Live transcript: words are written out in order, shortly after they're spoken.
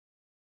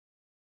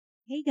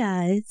Hey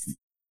guys,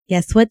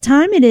 guess what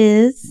time it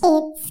is?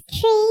 It's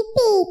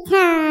creepy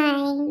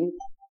time.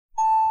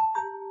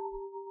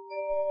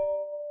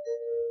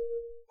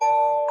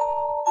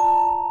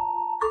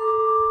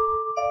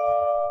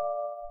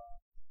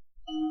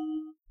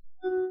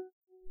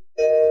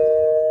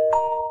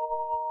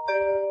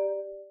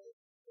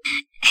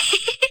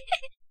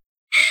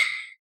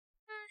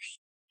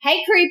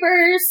 Hey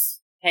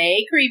creepers!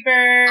 Hey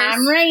creepers!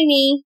 I'm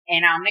Rainy.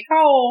 And I'm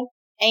Nicole.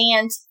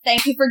 And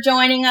thank you for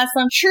joining us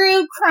on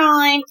True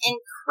Crime and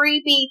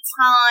Creepy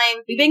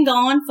Time. We've been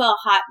going for a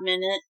hot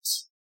minute,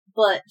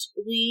 but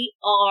we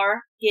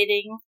are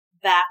getting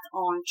back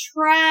on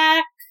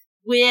track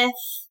with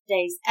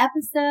today's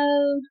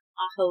episode.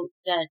 I hope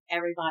that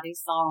everybody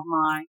saw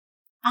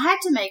I had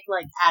to make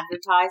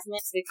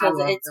advertisements because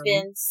it's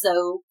been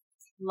so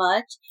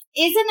much.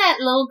 Isn't that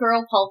little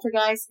girl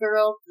Poltergeist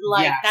girl?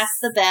 Yes. That's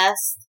the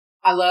best.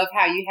 I love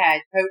how you had,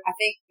 I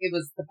think it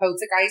was the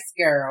Poltergeist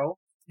girl,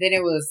 then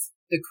it was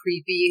the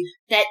creepy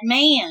That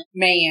man.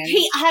 man.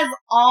 He has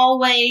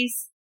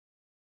always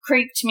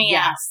creeped me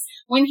out. Yes.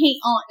 When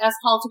that's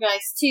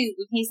Poltergeist 2,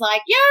 when he's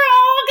like, "You're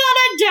all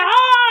gonna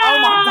die!" Oh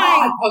my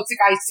god,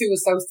 Poltergeist 2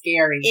 was so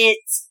scary.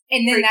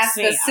 And then that's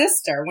the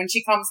sister, when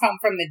she comes home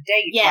from the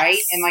date, Yes.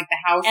 right? And the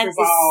house and is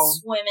all...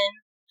 swimming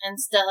and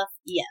stuff.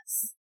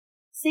 Yes.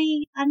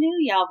 See, I knew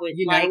y'all would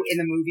You know, in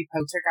the movie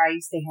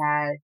Poltergeist, they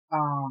had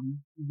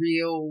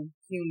real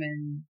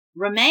human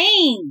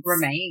remains.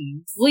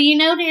 remains. Well, you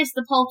know there's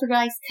the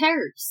Poltergeist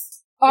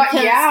curse.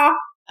 Yeah.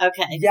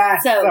 Okay.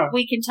 Yes. So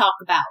we can talk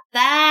about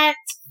that.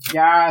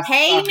 Yes.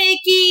 Hey,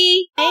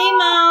 Mickey. Hey,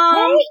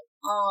 Mom. Hey.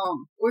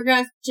 We're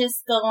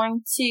just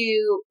going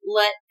to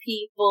let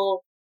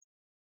people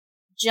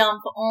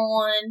jump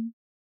on.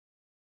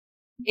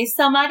 If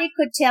somebody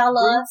could tell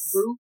us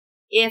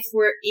if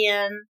we're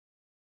in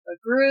a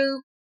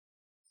group.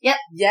 Yep.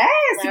 Yes,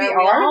 There we we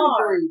are in are.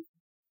 a group.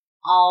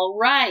 All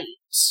right.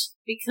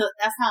 Because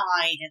that's how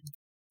I am.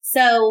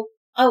 So,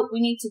 we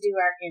need to do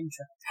our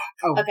intro.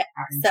 Oh, Okay.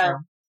 our intro.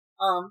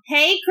 So,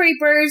 hey,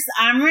 creepers.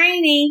 I'm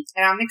Rainy.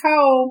 And I'm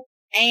Nicole.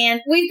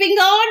 And we've been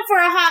going for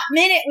a hot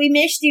minute. We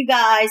missed you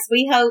guys.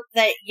 We hope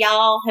that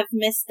y'all have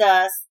missed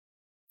us.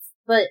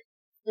 But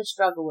the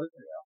struggle was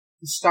real.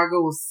 The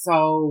struggle was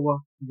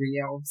so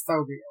real. So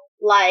real.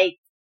 Like,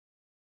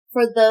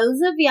 for those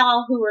of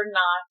y'all who are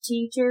not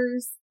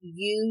teachers,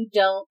 you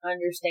don't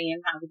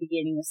understand how the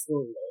beginning of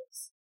school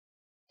is.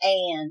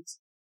 And,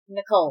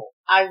 Nicole,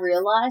 I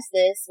realized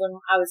this when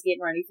I was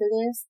getting ready for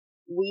this.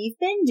 We've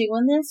been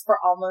doing this for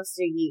almost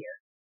a year.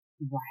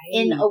 Right.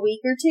 In a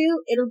week or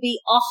two, it'll be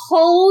a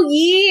whole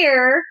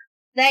year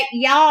that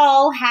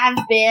y'all have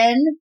been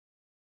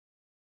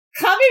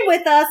coming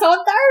with us on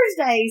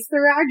Thursdays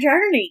through our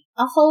journey.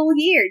 A whole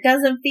year. It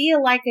doesn't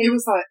feel like It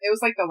was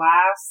like the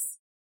last.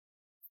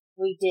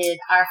 we did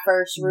our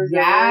first review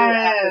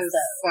Yes.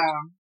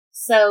 episode.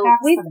 So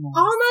That's we've amazing.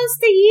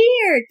 almost a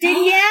year.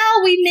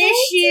 Danielle, we miss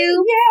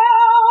you.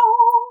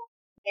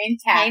 And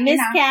Kathy. Hey,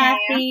 Miss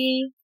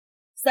Kathy.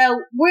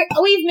 So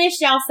we've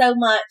missed y'all so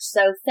much.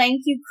 So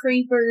thank you,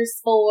 creepers,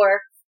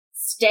 for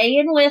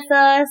staying with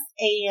us.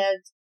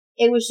 And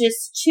it was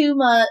just too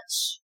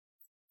much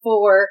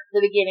for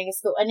the beginning of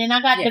school. And then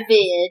I got the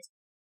vid.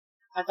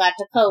 I got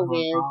the Oh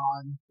COVID. my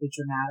God, the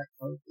dramatic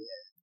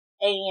COVID.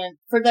 And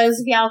for those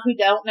of y'all who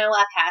don't know,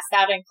 I passed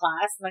out in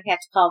class and I had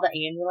to call the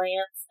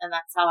ambulance. And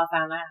that's how I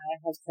found out I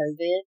had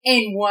COVID.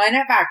 And one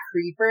of our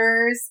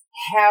creepers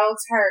held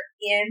her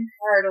in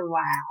her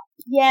lap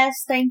Yes,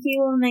 thank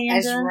you, Amanda.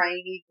 as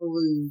Rainy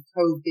blew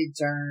COVID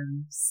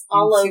germs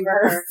All into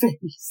over her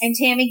face. And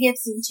Tammy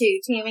Gibson too.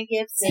 Tammy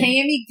Gibson.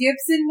 Tammy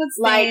Gibson was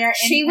Like, there.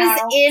 she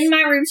was in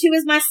my room. She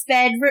was my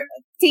sped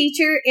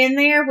teacher in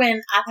there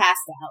when I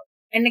passed out.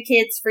 And the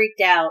kids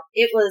freaked out.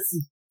 It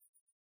was,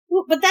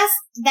 but that's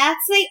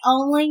the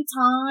only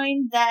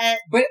time that.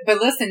 But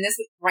listen,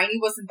 Rainy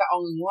wasn't the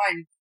only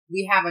one.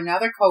 We have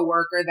another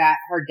coworker that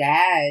her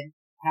dad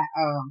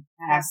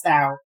passed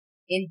out.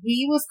 And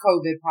he was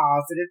COVID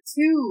positive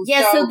too.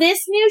 Yeah, so this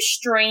new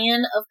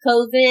strand of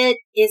COVID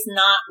is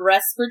not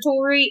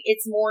respiratory.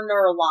 It's more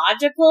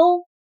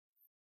neurological.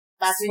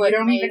 That's so what you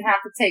don't even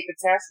have to take a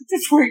test. You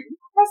just drink.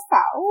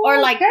 Or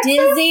like that's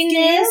so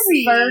dizziness,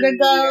 scary.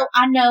 vertigo.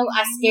 I know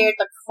I scared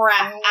the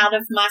crap out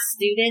of my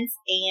students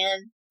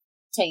and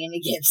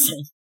Tammy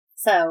Gibson.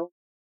 So,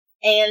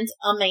 and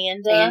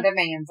Amanda.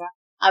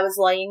 I was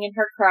laying in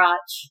her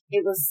crotch.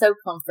 It was so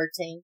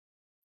comforting.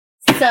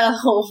 So,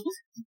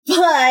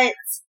 but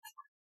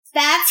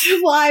that's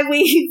why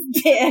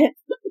we've been.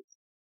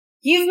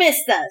 You've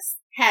missed us,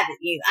 haven't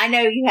you? I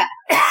know you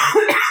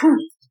have.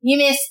 You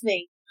missed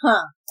me,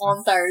 huh?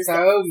 On Thursday.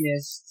 So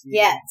missed you.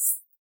 Yes.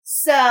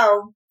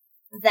 So,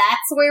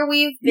 that's where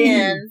we've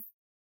been.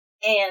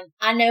 And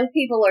I know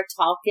people are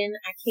talking.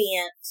 I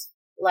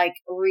can't,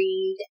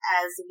 read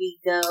as we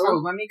go.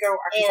 Oh, let me go,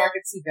 because I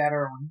could see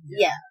better on here.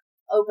 Yeah.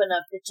 Open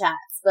up the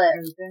chats. But,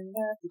 Open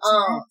up the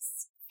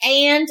chats.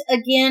 And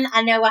again,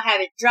 I know I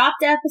haven't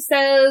dropped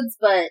episodes,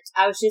 but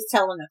I was just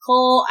telling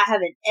Nicole I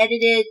haven't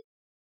edited.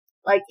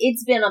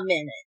 It's been a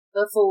minute.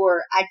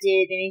 before I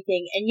did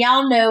anything. And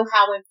y'all know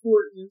how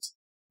important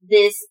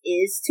this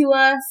is to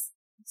us.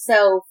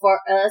 So for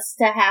us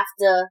to have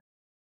to,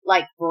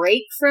 like,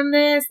 break from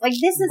this, like,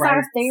 this is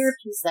our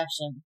therapy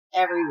session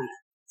every week.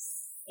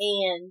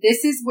 And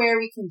this is where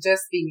we can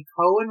just be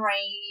Nicole and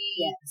Rainey.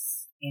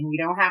 Yes. And we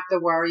don't have to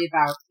worry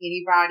about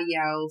anybody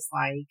else,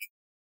 like,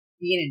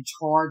 being in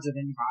charge of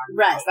anybody.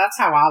 Right. Else. That's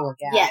how I look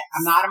at Yes. it.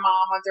 I'm not a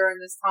mama during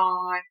this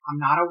time. I'm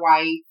not a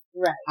wife.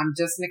 Right. I'm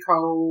just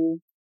Nicole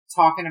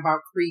talking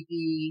about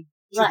creepy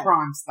true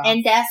crime stuff.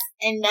 And that's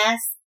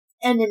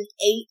an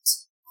innate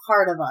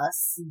part of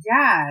us.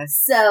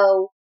 Yes.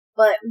 So,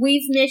 but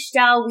we've missed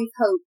y'all. We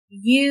hope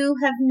you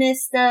have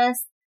missed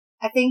us.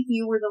 I think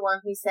you were the one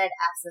who said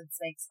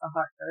absence makes the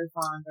heart grow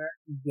fonder.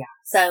 Yeah.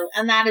 So,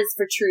 and that is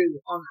for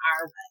true on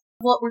our way.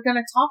 What we're going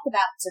to talk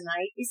about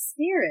tonight is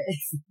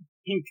spirits.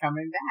 And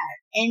coming back.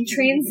 And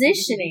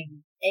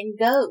transitioning. And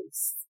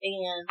ghosts.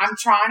 And I'm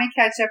trying to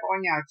catch up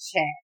on y'all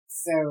chat.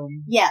 So.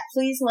 Yeah,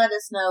 please let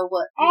us know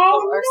what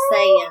people are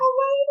saying.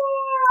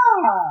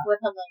 Helena. What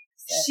Helena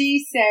said.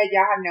 She said,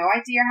 y'all have no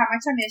idea how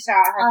much I miss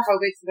y'all. I have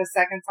COVID for the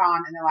second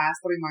time in the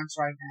last 3 months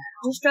right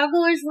now. The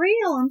struggle is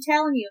real, I'm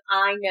telling you.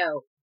 I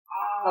know.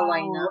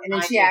 Helena. And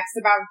then she asked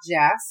about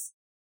Jess.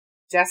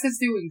 Jess is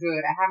doing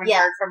good. I haven't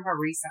heard from her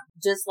recently.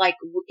 Just like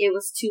it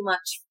was too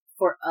much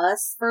for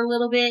us for a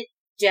little bit.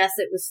 Jess,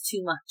 it was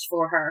too much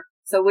for her.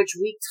 So, which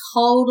we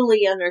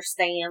totally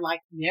understand. Like,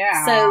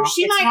 yeah. So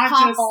she might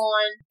pop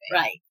on.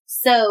 Right.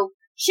 So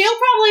she'll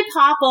probably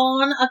pop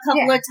on a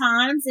couple of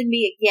times and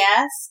be a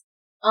guest.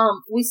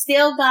 We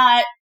still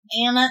got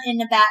Anna in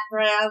the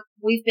background.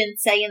 We've been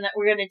saying that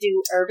we're going to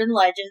do urban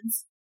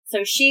legends. So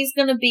she's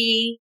going to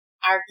be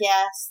our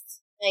guest.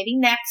 Maybe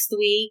next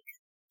week,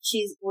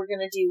 we're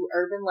gonna do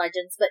urban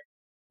legends, but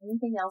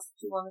anything else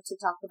you wanted to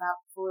talk about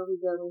before we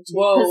go into?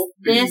 Well,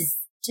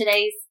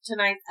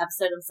 tonight's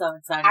episode, I'm so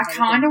excited. I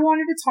kind of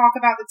wanted to talk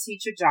about the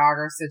teacher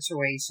jogger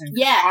situation.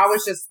 Yes. I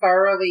was just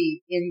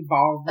thoroughly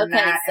involved in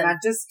that, and I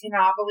just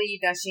cannot believe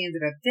that she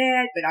ended up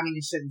dead, but I mean,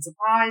 it shouldn't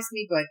surprise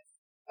me, but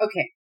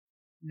okay.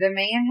 The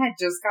man had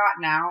just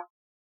gotten out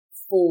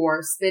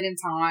for spending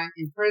time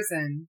in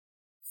prison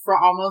for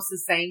almost the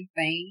same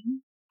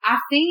thing. I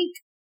think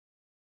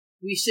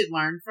we should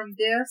learn from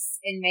this,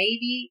 and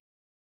maybe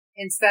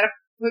instead of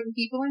putting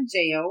people in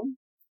jail,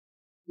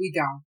 we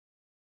don't.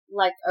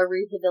 Like a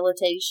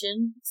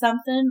rehabilitation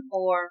something,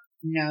 or?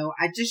 No,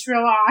 I just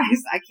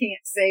realized I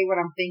can't say what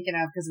I'm thinking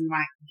of because we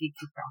might get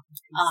kicked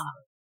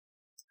off.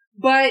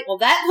 But well,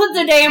 that puts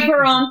a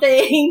damper on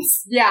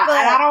things. Yeah, and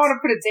I don't want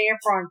to put a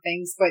damper on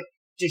things, but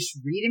just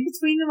read in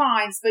between the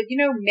lines. But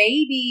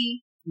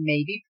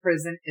maybe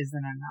prison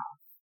isn't enough.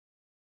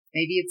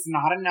 Maybe it's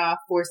not enough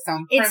for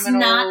some criminals. It's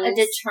not a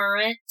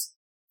deterrent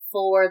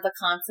for the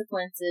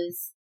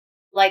consequences.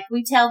 Like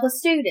we tell the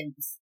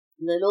students,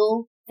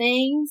 little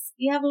things,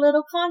 you have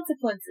little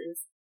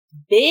consequences.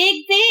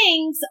 Big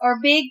things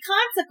are big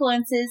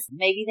consequences.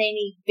 Maybe they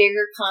need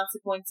bigger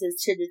consequences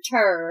to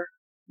deter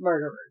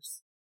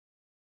murderers.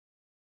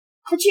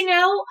 But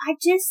I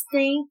just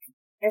think,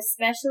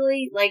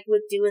 especially like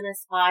with doing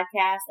this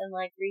podcast and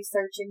like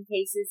researching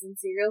cases and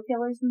serial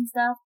killers and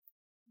stuff,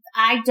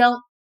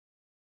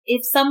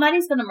 if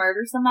somebody's going to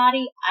murder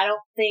somebody, I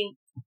don't think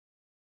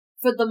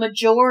for the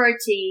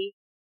majority,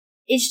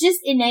 it's just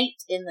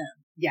innate in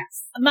them.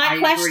 Yes. My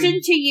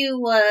question to you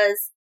was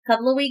a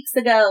couple of weeks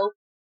ago,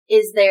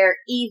 is there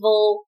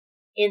evil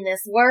in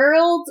this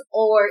world,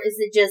 or is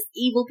it just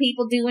evil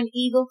people doing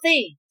evil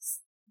things?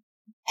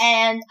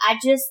 And I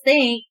just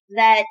think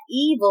that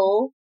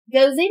evil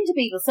goes into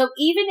people. So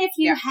even if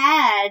you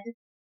had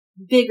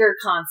bigger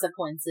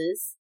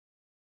consequences,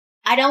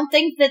 I don't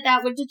think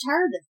that would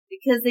deter them,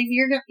 because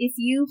if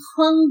you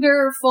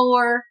hunger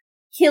for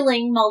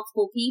killing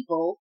multiple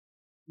people,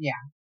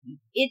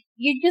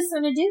 you're just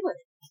gonna do it.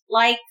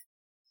 Like,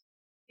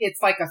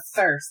 it's like a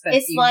thirst that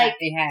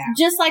they have.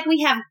 Just like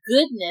we have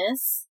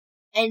goodness,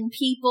 and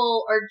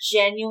people are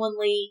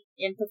genuinely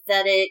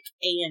empathetic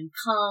and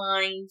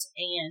kind,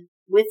 and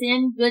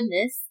within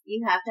goodness,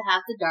 you have to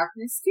have the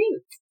darkness too.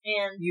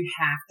 And you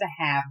have to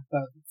have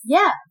both.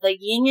 Yeah, the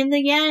yin and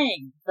the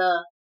yang,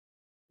 the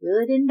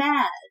good and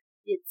bad.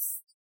 You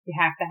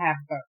have to have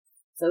both.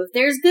 So if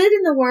there's good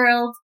in the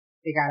world,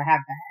 they gotta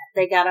have bad.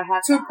 They gotta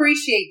have to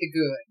appreciate the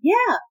good.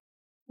 Yeah.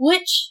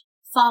 Which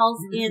falls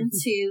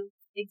into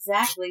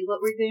exactly what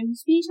we're going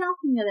to be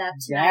talking about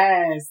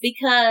tonight. Yes.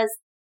 Because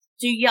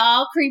do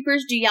y'all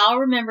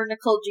remember,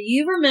 Nicole, do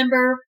you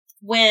remember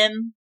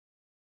when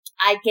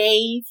I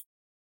gave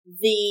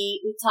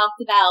we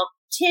talked about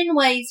 10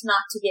 ways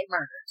not to get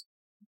murdered?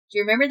 Do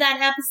you remember that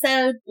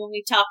episode when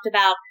we talked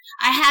about,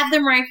 I have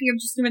them right here. I'm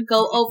just going to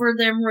go over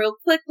them real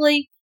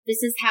quickly.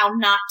 This is how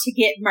not to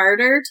get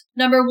murdered.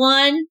 Number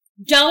 1,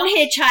 don't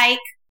hitchhike.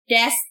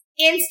 That's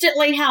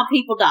instantly how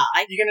people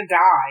die. You're going to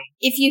die.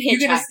 If you hitchhike.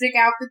 You're going to stick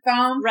out the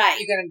thumb. Right.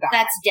 You're going to die.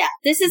 That's death.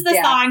 This is the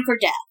sign for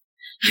death.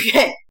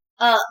 Okay.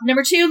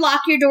 Number 2,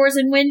 lock your doors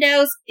and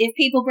windows. If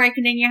people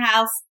breaking in your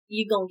house,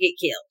 you're going to get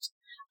killed.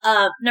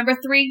 Number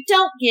 3,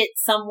 don't get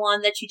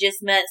someone that you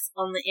just met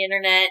on the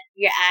internet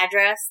your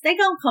address. They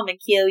gonna come and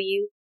kill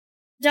you.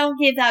 Don't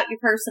give out your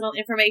personal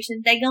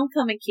information. They gonna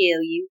come and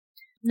kill you.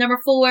 Number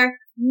 4,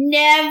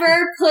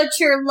 never put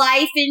your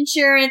life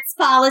insurance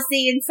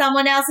policy in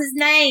someone else's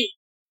name.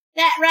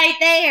 That right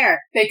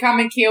there. They come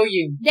and kill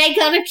you. They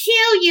gonna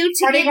kill you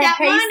to get that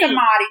money. Or they gonna pay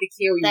somebody to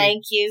kill you.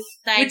 Thank you.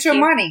 With your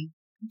money.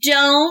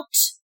 Don't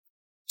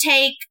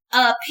take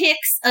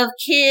pics of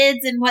kids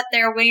and what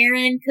they're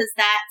wearing, because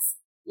that's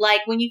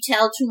like when you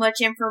tell too much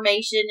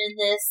information in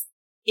this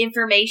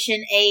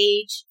information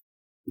age,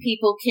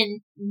 people can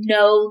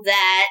know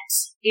that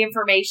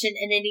information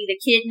and then either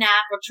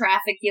kidnap or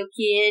traffic your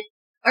kid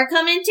or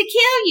come in to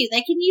kill you.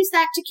 They can use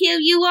that to kill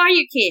you or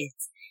your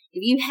kids.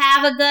 If you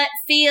have a gut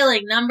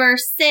feeling, number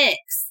 6,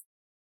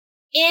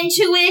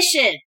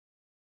 intuition.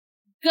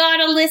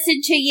 Gotta listen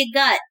to your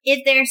gut. If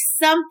there's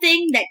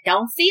something that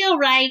don't feel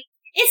right,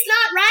 it's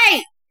not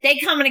right. They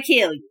coming to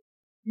kill you.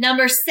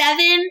 Number 7,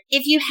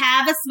 if you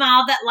have a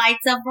smile that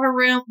lights up a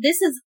room, this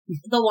is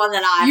the one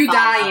that I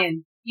follow.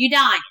 You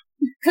dying.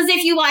 Because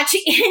if you watch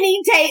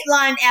any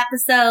Dateline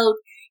episode,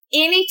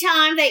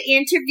 anytime they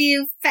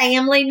interview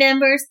family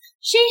members,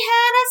 she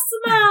had a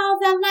smile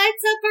that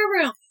lights up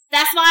a room.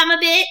 That's why I'm a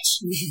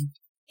bitch.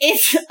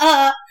 It's, so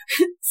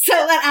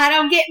that I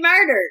don't get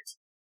murdered.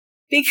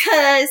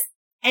 Because,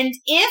 and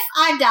if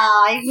I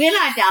die, when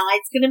I die,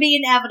 it's going to be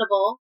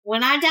inevitable.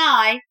 When I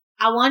die,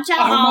 I want y'all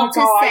all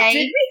to say.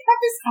 Did we have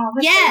this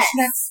conversation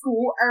at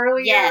school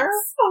earlier? Yes.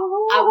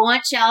 Oh. I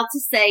want y'all to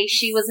say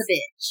she was a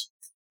bitch.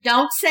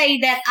 Don't say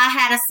that I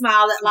had a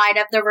smile that light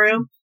up the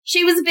room.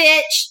 She was a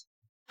bitch.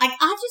 Like,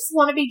 I just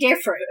want to be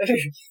different.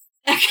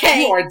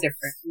 Okay. You are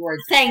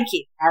different. Thank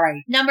you. All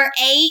right. Number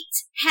 8,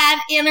 have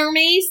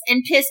enemies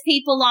and piss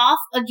people off.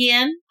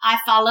 Again, I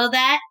follow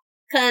that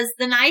because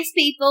the nice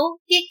people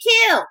get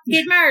killed,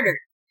 get murdered.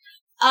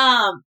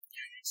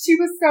 She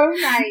was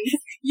so nice.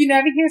 You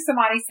never hear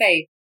somebody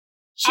say,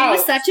 she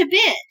was such a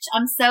bitch.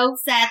 I'm so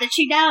sad that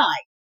she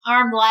died. Or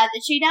I'm glad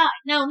that she died.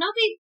 No,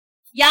 nobody.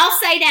 Y'all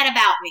say that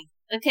about me.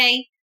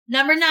 Okay.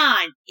 Number 9,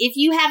 if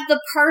you have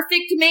the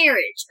perfect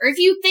marriage, or if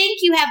you think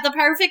you have the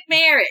perfect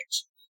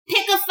marriage,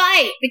 pick a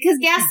fight, because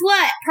guess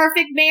what?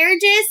 Perfect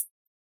marriages,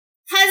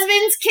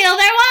 husbands kill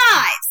their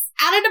wives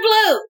out of the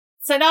blue.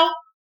 So don't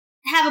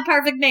have a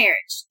perfect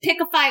marriage. Pick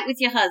a fight with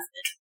your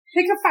husband.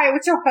 Pick a fight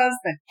with your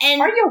husband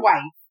or your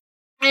wife.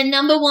 And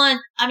number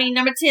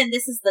 10,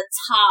 this is the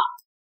top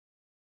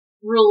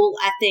rule,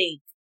 I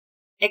think,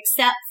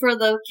 except for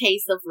the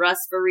case of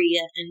Russ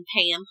Faria and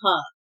Pam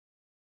Hug.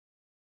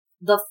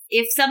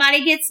 If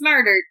somebody gets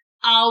murdered,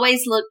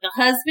 always look, the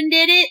husband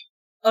did it,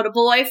 or the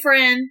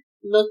boyfriend,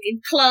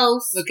 looking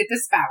close. Look at the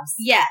spouse.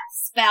 Yes,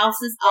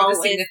 spouse is or always.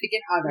 the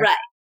significant other. Right.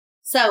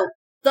 So,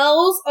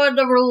 those are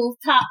the rules,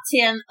 top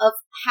 10 of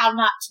how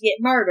not to get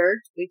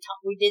murdered. We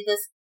did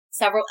this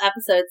several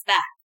episodes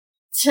back.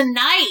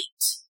 Tonight,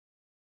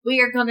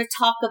 we are going to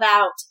talk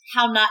about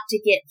how not to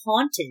get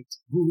haunted.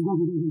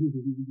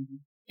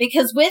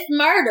 Because with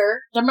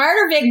murder, the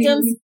murder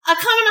victims are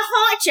coming to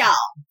haunt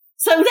y'all.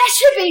 So that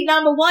should be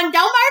number 1. Don't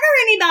murder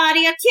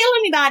anybody or kill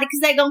anybody because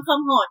they're going to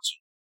come haunt you.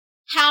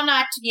 How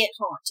not to get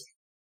haunted.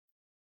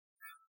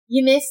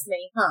 You missed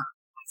me,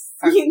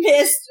 huh? You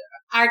missed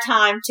our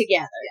time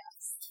together.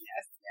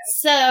 Yes.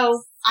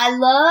 So I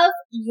love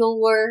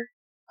your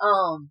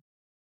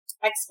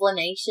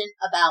explanation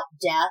about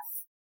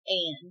death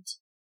and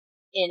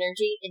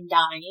energy and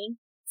dying.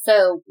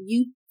 So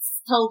you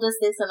told us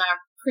this in our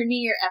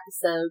premiere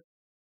episode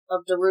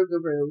of the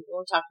Rougarou.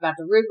 We'll talk about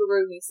the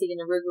Rougarou. You see in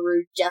the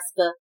Rougarou,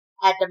 Jessica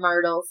at the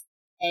Myrtles,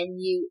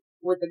 and you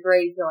with the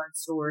graveyard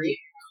story.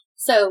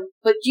 So,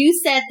 but you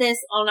said this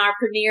on our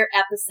premiere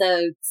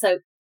episode. So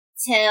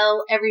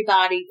tell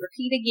everybody,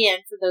 repeat again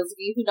for those of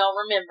you who don't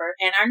remember,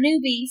 and our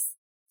newbies.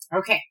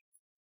 Okay.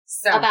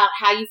 So about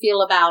how you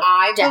feel about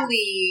death.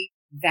 Believe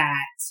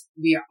that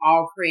we are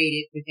all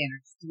created with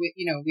energy.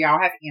 We all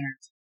have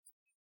energy.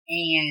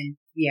 And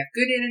we have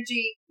good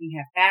energy, we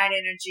have bad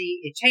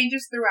energy. It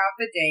changes throughout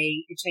the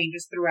day. It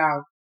changes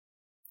throughout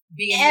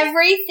being.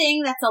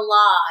 Everything that's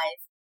alive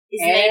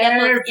is made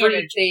up of energy.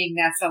 Everything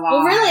that's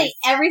alive. Well, really,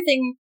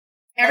 everything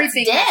that's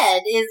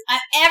dead is,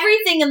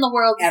 everything in the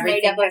world is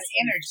made up of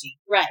energy.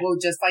 Right. Well,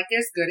 just like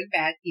there's good and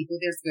bad people,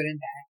 there's good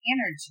and bad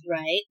energy.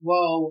 Right.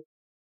 Well,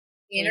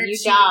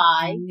 energy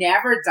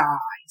never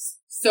dies.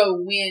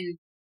 So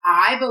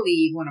I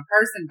believe when a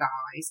person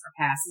dies or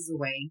passes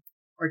away,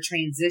 or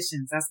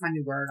transitions. That's my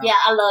new word. Yeah,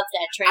 I love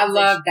that transition. I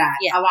love that.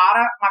 Yeah. A lot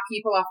of my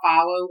people I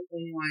follow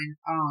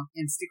on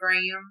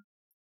Instagram,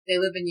 they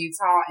live in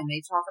Utah and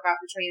they talk about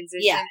the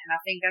transition. Yeah. And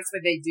I think that's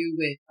what they do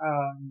with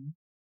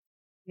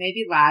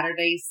maybe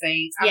Latter-day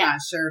Saints. I'm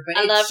not sure. But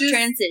I love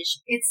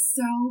transition. It's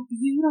so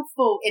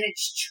beautiful. And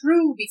it's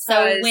true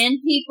because so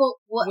when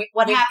people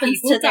what happens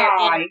to their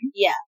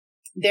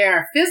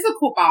their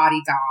physical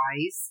body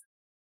dies,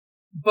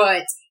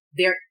 but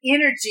their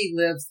energy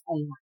lives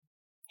on.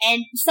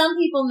 And some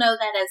people know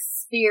that as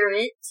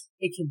spirit.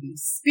 It can be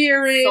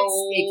spirits.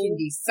 Soul. It can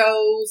be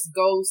souls,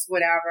 ghosts,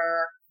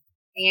 whatever.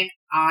 And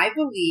I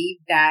believe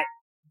that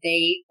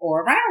they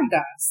are around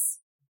us.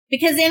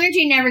 Because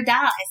energy never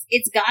dies.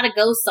 It's got to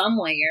go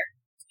somewhere.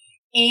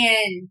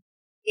 And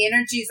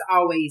energy's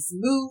always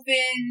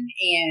moving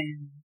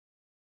and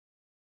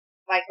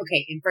like,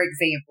 okay, and for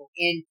example,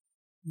 and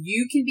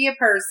you can be a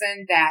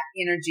person that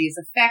energy is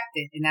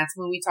affected. And that's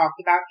when we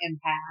talked about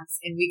empaths.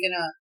 And we're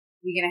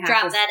gonna have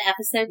drop that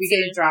episode We're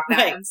going to drop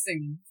that one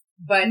soon.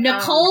 But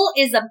Nicole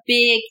is a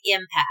big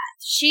empath.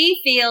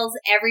 She feels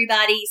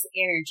everybody's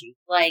energy.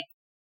 Like,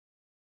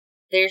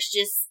 there's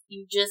just,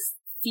 you just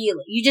feel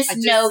it. You just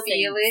know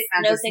feel things. it.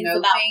 I just know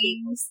about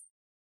things.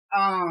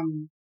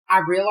 I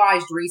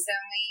realized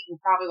recently, well,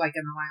 probably like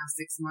in the last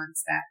 6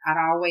 months, that I'd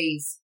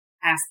always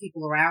ask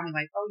people around me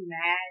like, "Oh, you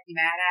mad? You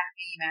mad at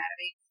me? You mad at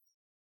me?"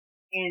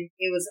 And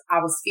I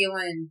was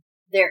feeling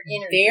their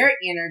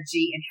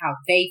energy and how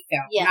they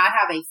felt, not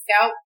how they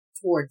felt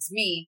towards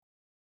me.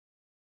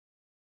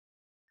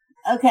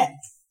 Okay.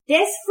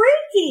 That's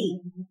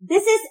freaky.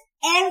 This is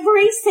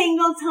every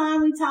single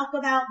time we talk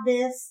about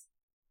this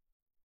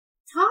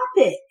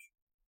topic.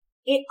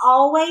 It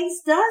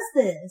always does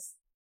this.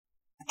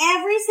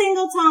 Every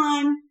single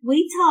time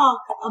we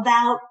talk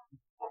about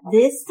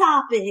this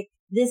topic,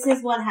 this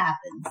is what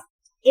happens.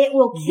 It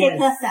will kick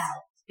us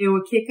out. It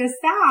will kick us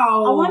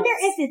out. I wonder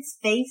if it's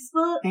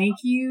Facebook. Thank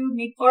you,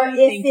 Nikki. Or if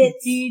Thank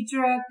it's you,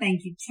 Deidre.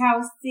 Thank you,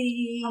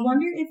 Chelsea. I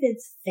wonder if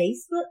it's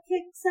Facebook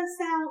kicks us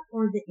out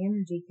or the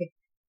energy kicks.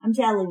 I'm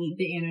telling you.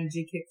 The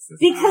energy kicks us out.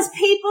 Because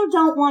people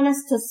don't want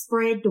us to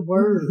spread the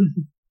word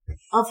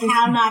of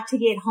how not to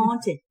get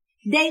haunted.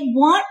 They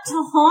want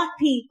to haunt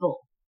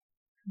people.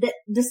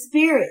 The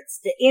spirits,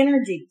 the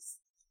energies.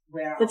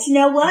 Well, but you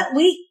know what?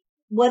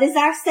 What is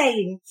our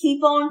saying?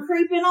 Keep on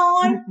creeping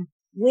on.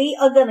 We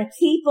are going to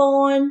keep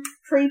on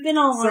creeping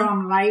on. So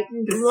I'm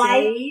lighting the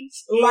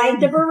sage. Light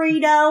the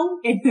burrito.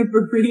 In the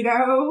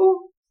burrito.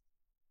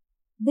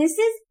 This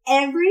is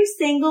every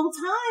single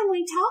time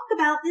we talk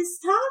about this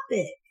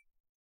topic.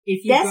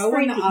 If you go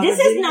in the other this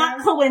is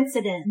not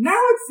coincidence. No,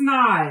 it's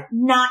not.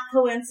 Not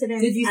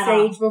coincidence. Did you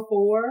sage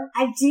before?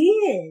 I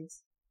did.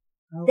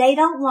 Okay. They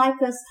don't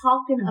like us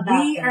talking about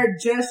We are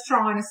just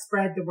trying to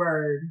spread the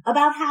word.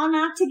 About how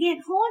not to get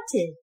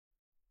haunted.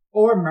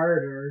 Or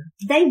murdered.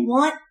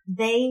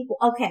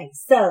 Okay,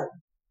 so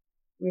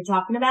we're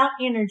talking about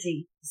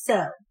energy.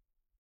 So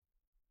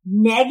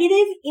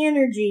negative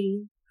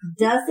energy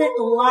doesn't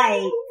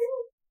like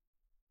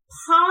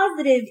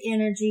positive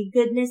energy,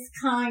 goodness,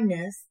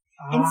 kindness.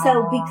 And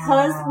so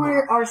because we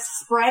are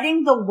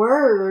spreading the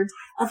word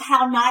of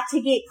how not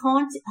to get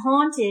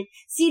haunted,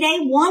 see, they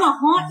want to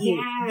haunt you.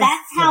 Yes.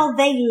 That's how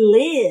they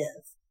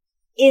live,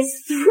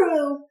 is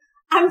through,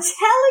 I'm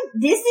telling,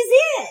 this is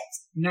it.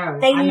 No,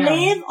 they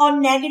live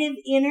on negative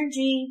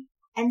energy,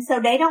 and so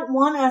they don't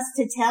want us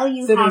to tell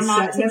you how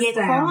not to get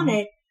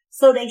haunted,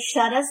 so they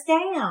shut us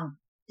down.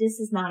 This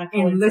is not a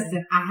coincidence. And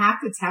listen, I have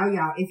to tell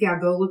y'all, if y'all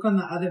go look on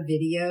the other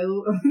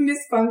video, Miss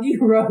Funky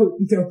wrote,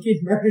 "Don't get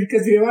murdered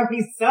because we don't want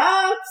any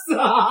subs."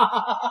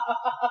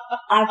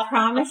 I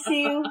promise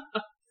you.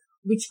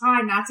 We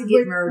try not to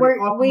get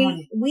murdered.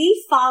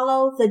 We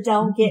follow the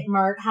don't get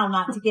murdered, how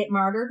not to get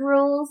murdered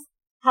rules.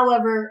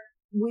 However,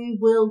 we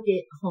will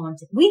get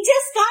haunted. We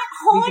just got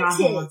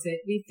haunted.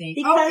 We think.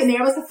 And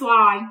there was a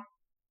fly.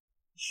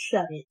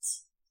 Shut it.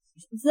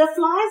 The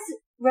flies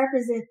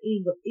represent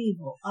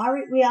evil.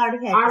 We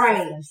already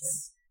had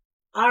this.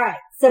 All right.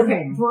 So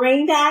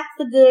bring back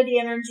the good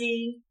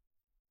energy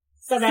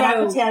so that I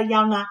can tell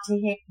y'all not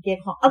to get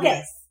home. Okay.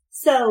 Yes.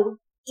 So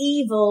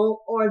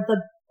evil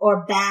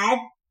or bad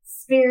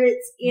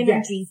spirits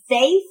energy,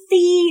 they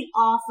feed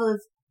off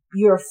of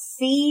your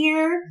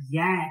fear.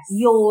 Yes.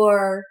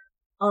 Your,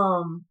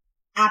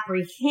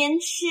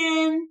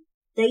 apprehension.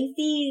 They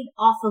feed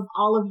off of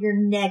all of your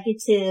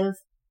negative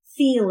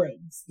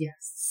feelings. Yes.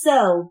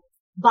 So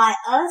by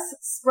us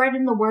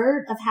spreading the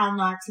word of how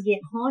not to get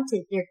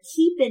haunted, they're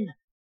keeping,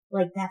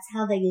 that's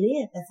how they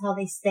live. That's how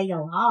they stay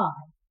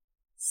alive.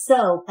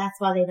 So that's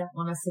why they don't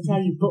want us to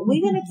tell you. But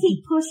we're going to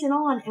keep pushing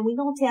on, and we're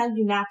going to tell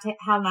you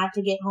how not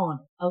to get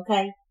haunted.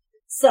 Okay?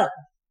 So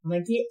I'm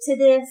going to get to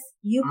this.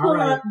 You pull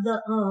up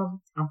the,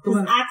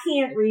 cause I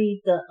can't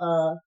read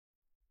the,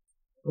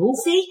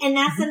 see, and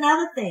that's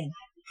another thing.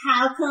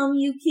 How come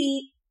you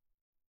keep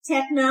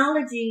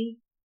technology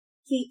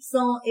keeps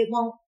on, it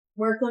won't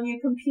work on your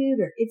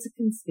computer? It's a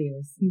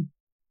conspiracy.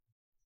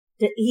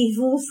 The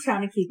evil is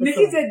trying to keep us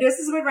Nikki said this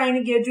is what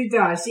Raina Guidry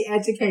does. She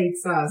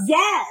educates us.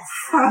 Yes.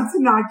 How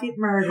to not get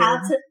murdered.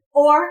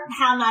 Or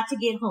how not to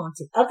get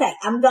haunted. Okay,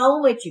 I'm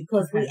going with you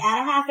because we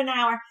at a half an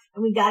hour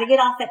and we got to get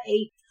off at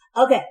 8.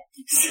 Okay,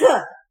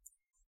 so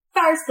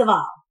first of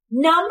all,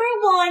 number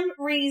one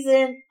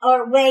reason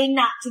or way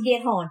not to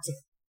get haunted.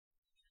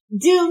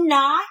 Do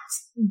not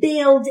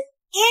build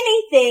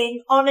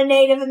anything on a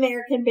Native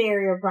American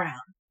burial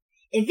ground.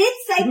 If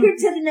it's sacred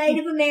to the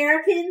Native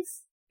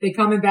Americans, they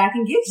coming back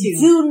and get you.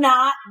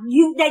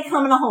 They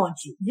coming to haunt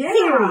you. Yeah.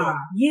 Period.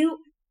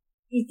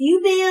 If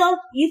you build,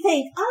 you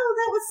think, oh,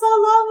 that was so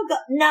long ago.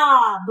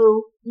 Nah,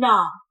 boo.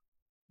 Nah.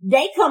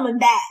 They coming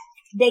back.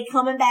 They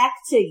coming back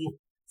to you.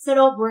 So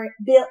don't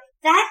build.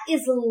 That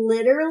is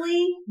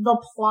literally the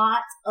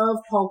plot of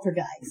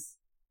Poltergeist.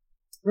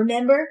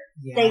 Remember?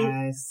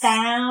 Yes.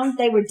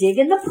 They were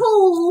digging the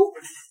pool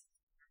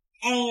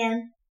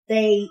and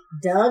they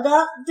dug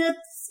up the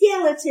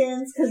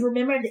skeletons. Cause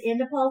remember at the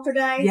end of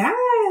Poltergeist? Yes.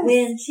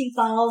 When she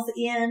falls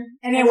in.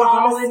 And they were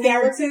all in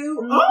there too?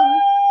 Mm-hmm. Oh!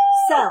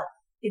 So.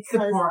 It's the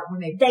part when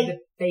the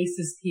face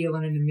is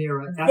peeling in the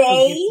mirror. That's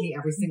what gets me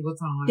every single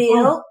time.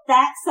 Built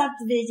that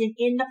subdivision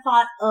in the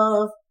plot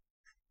of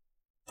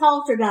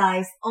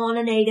Poltergeist on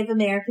a Native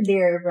American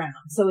burial ground.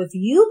 So if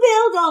you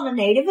build on a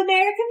Native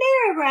American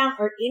burial ground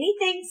or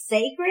anything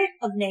sacred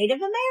of Native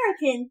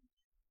American,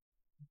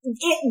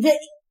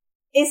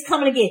 it's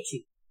coming to get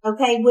you.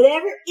 Okay?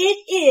 Whatever it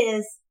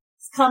is,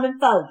 it's coming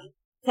for you.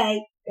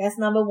 Okay? That's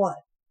number one.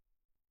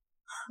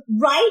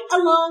 Right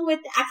along with,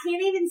 I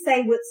can't even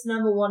say what's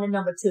number one and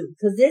number two,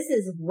 because this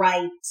is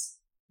right.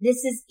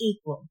 This is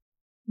equal.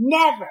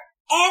 Never,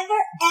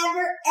 ever,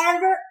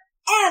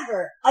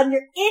 under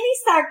any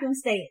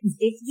circumstance,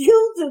 if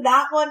you do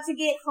not want to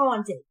get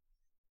haunted,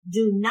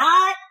 do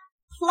not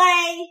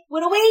play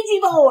with a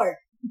Ouija board.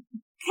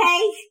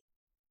 Okay?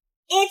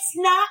 It's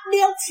not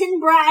Milton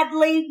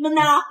Bradley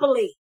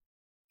Monopoly.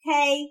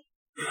 Okay?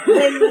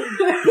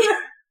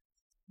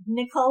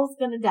 Nicole's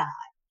gonna die.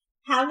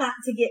 How not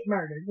to get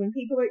murdered. When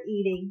people are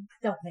eating,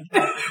 don't make it.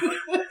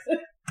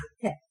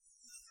 Okay.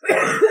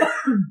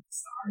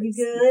 Sorry. You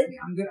good?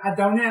 I'm good. I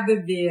don't have the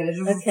vid. It's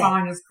just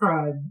fine as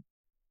crud.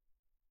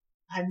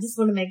 I just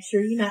want to make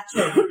sure you're not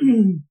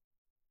choking.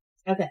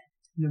 Okay.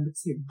 Number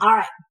two. All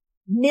right.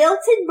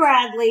 Milton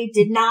Bradley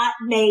did not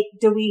make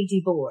the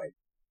Ouija board.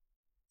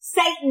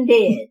 Satan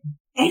did.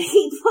 And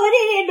he put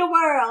it in the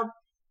world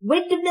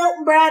with the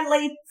Milton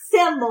Bradley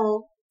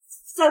symbol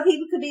so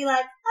people could be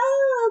like,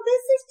 oh,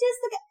 this is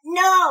just a game.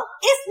 No,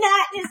 it's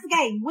not just a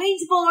game.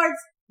 Ouija boards,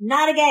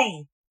 not a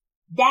game.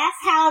 That's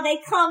how they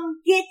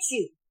come get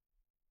you.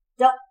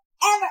 Don't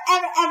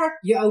ever.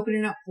 You're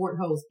opening up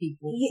portholes,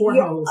 people.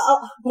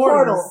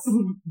 Portals.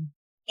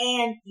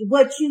 And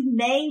what you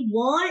may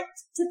want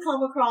to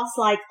come across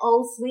like,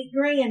 oh, sweet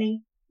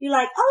granny. You're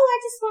like, oh, I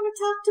just want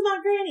to talk to my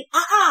granny.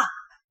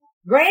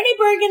 Granny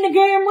bringing the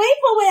Grim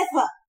Reaper with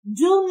her.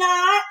 Do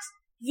not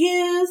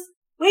use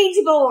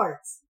Ouija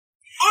boards.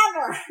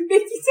 Ever.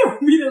 Nikki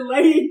told me to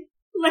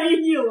lay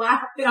in your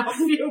lap and I'll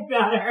feel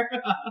better.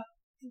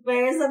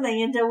 Where's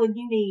Amanda when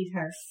you need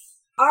her?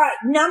 All right.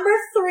 Number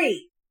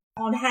 3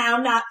 on how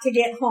not to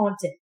get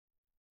haunted.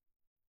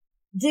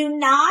 Do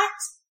not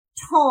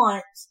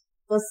taunt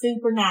the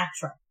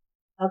supernatural.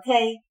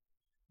 Okay?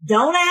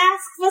 Don't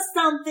ask for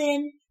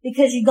something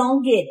because you're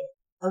gonna get it.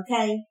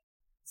 Okay?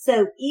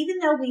 So even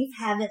though we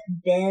haven't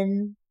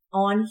been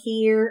on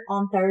here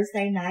on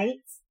Thursday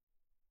nights,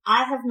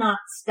 I have not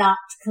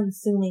stopped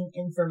consuming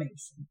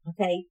information.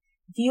 Okay?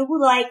 If you would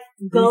like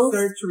ghost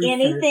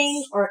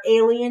anything or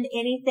alien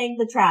anything,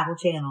 the Travel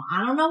Channel.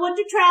 I don't know what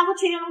the Travel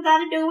Channel got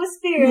to do with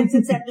spirits,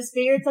 except the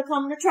spirits are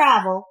coming to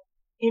travel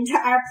into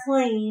our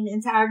plane,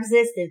 into our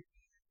existence.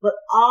 But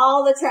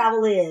all the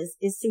travel is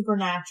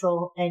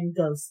supernatural and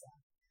ghost stuff.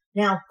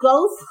 Now,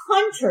 ghost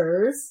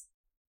hunters,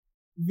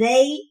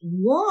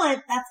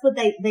 that's what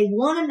they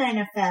want to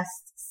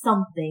manifest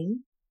something.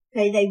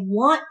 Okay. They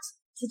want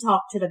to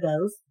talk to the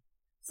ghost.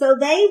 So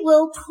they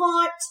will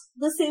taunt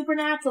the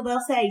supernatural.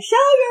 They'll say, show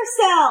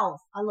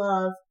yourself. I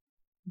love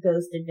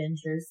Ghost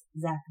Adventures,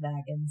 Zach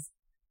Baggins.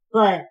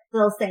 But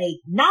they'll say,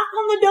 knock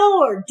on the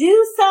door,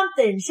 do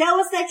something, show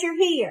us that you're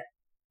here.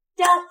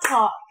 Don't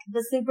talk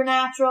the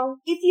supernatural.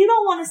 If you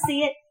don't want to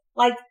see it,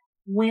 like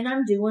when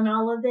I'm doing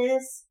all of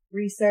this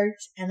research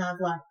and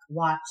I've like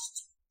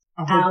watched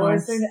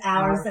hours and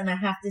hours and I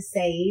have to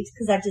sage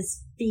because I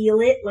just feel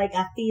it, like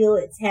I feel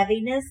its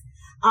heaviness.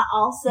 I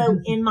also,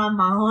 in my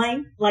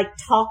mind, like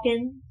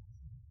talking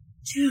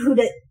to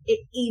the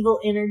evil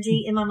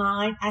energy in my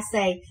mind, I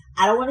say,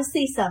 I don't want to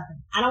see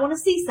something. I don't want to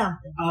see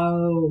something.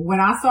 Oh,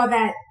 when I saw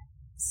that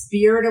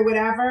spirit or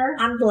whatever.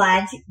 I'm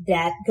glad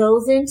that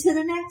goes into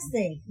the next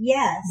thing.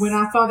 Yes. When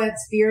I saw that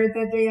spirit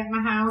that day at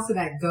my house, or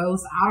that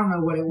ghost, I don't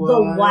know what it was.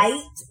 The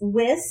white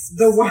wisp.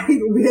 The white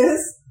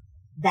wisp.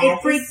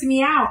 It freaks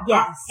me out.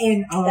 Yes.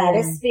 And that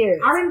is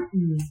spirit.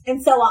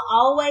 And so I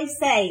always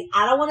say,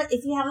 I don't want to,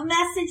 if you have a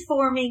message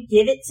for me,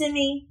 give it to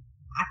me.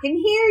 I can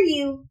hear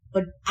you,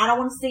 but I don't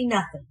want to see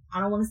nothing. I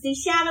don't want to see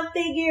shadow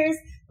figures.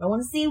 I don't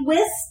want to see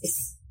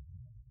wisps.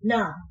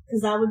 No,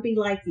 because I would be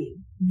like you.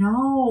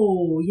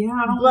 No, yeah,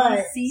 I don't want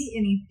to see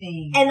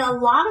anything. And a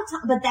lot of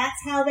times, but that's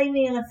how they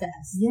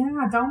manifest.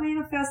 Yeah, don't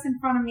manifest in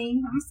front of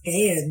me. I'm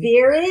scared.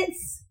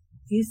 Spirits.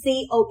 You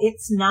see,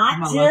 it's not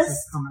my just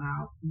coming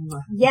out.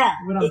 Yeah.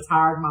 When I'm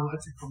tired, my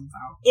electric comes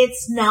out.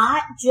 It's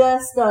not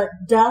just a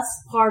dust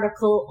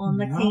particle on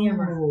the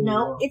camera.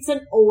 No, it's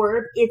an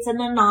orb. It's an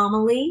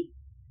anomaly.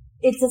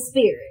 It's a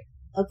spirit.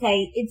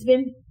 Okay. It's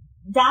been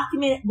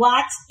documented.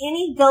 Watch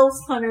any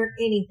ghost hunter,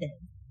 anything.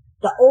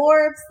 The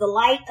orbs, the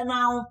light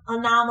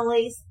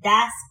anomalies,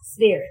 that's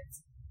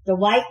spirits. The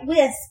white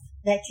wisp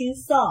that you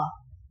saw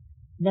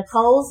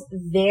Nicole's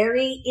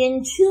very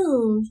in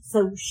tune,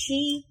 so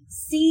she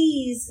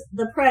sees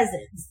the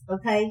presence,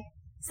 okay?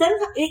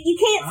 Sometimes, you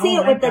can't see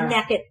it with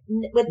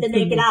the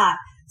naked eye.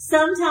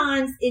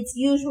 Sometimes it's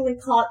usually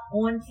caught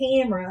on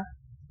camera.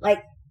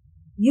 Like,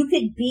 you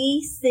could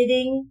be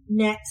sitting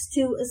next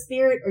to a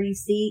spirit, or you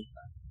see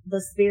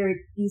the spirit,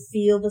 you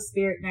feel the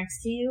spirit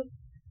next to you,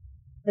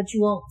 but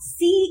you won't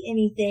see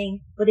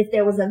anything. But if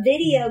there was a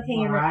video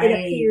camera, it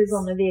appears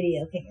on the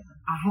video camera.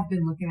 I have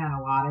been looking at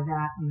a lot of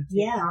that on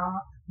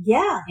TikTok.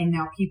 Yeah. And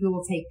now people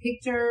will take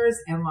pictures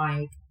and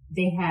like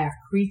they have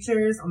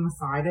creatures on the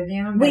side of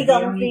them. We're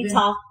going to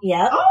talk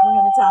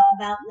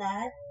about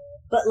that.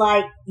 But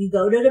like, you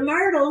go to the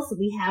Myrtles,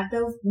 we have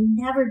those, we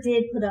never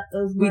did put up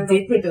those Myrtle We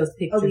did put those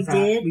pictures up. Oh,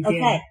 we did? We okay.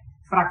 Did.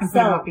 But I can put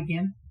them up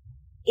again.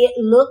 It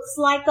looks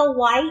like a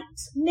white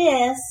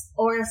mist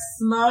or a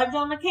smudge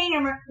on the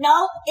camera.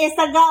 Nope, it's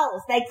a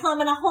ghost. They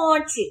coming to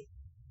haunt you.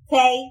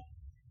 Okay?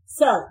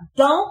 So,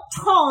 don't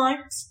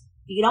taunt.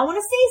 If you don't want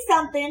to see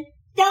something,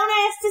 don't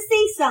ask to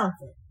see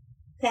something.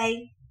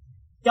 Okay?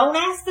 Don't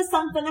ask for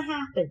something to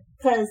happen.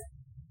 Because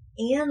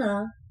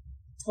Anna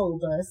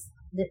told us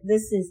that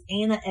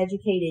Anna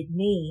educated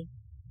me.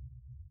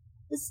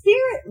 The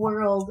spirit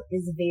world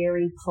is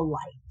very polite.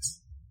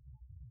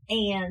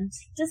 And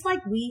just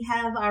like we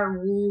have our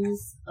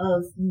rules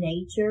of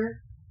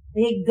nature,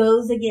 it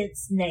goes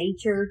against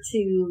nature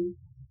to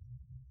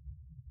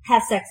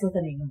have sex with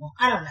an animal.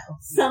 I don't know.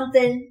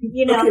 Something,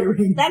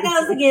 that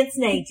goes against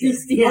nature.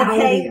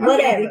 Okay,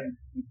 whatever.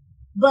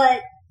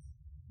 But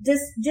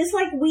just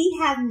like we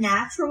have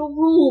natural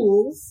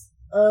rules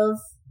of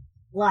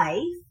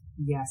life.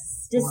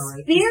 Yes. The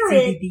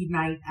spirit. CBD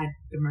night at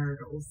the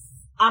Myrtles.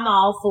 I'm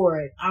all for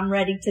it. I'm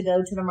ready to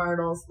go to the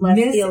Myrtles. Let's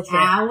field trip.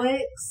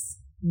 Alex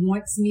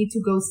wants me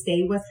to go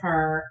stay with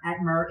her at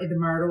the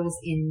Myrtles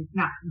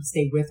not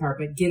stay with her,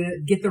 but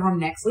get the room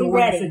next door.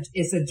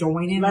 It's a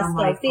join-in. Let's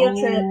go field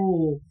trip.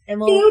 And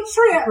we'll field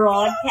trip.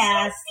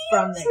 Broadcast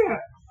from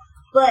there.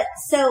 But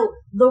so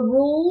the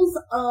rules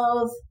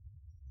of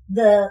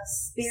the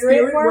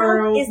spirit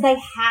world is they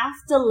have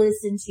to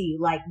listen to you.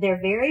 Like, they're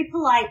very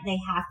polite and they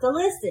have to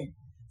listen.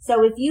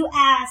 So if you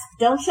ask,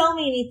 don't show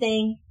me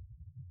anything,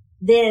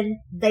 then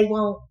they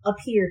won't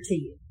appear to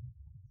you.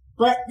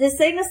 But this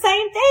ain't the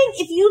same thing.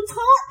 If you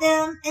taunt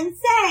them and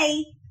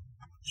say,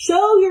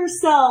 show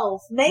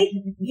yourself, make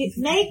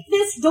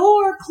this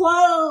door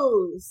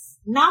close,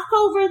 knock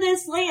over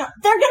this lamp,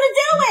 they're gonna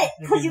do it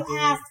because you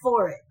asked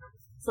for it.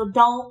 So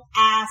don't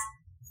ask.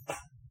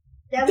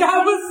 That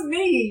was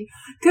me.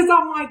 Cause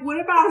I'm like, what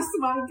about if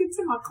somebody gets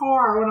in my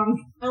car when I'm...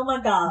 Oh my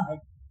God.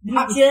 You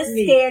just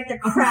scared the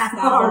crap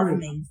out of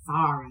me.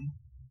 Sorry.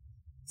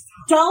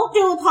 Don't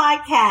do a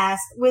podcast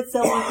with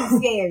someone who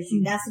scares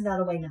you. That's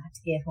another way not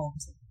to get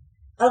haunted.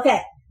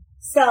 Okay.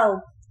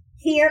 So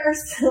here are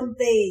some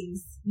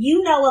things.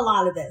 You know a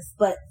lot of this,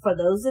 but for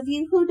those of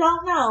you who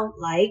don't know,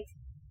 like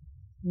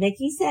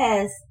Nikki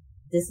says,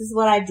 this is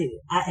what I do.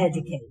 I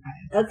educate.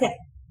 Okay.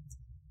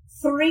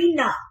 3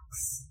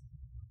 knocks.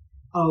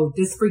 Oh,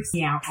 this freaks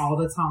me out all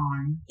the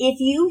time. If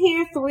you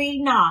hear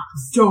 3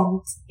 knocks,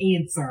 don't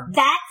answer.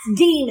 That's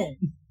demon.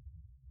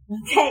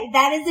 Okay,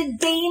 that is a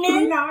demon.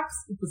 3 knocks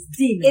equals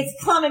demon.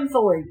 It's coming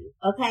for you,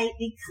 okay?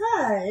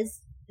 Because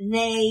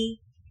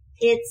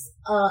it's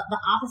the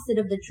opposite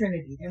of the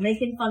Trinity. They're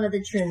making fun of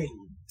the Trinity.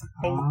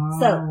 Okay?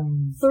 So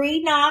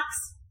 3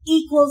 knocks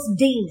equals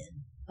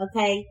demon,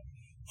 okay?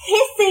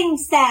 Hissing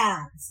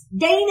sounds.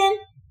 Demon.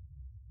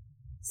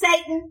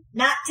 Satan.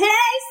 Not today,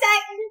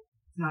 Satan.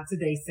 Not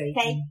today, Satan.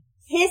 Okay.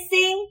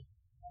 Hissing.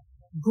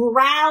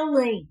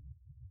 Growling.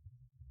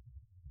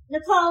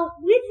 Nicole,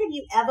 when have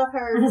you ever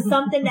heard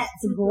something that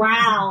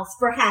growls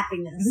for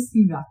happiness?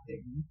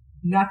 Nothing.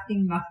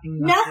 Nothing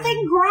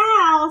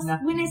growls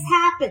when it's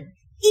happened.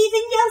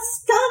 Even your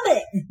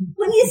stomach.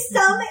 When your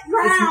stomach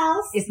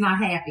growls. It's not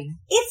happy.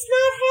 It's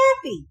not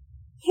happy.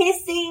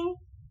 Hissing,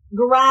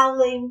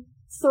 growling,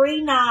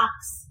 3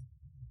 knocks,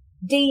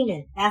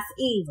 demon. That's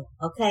evil,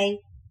 okay?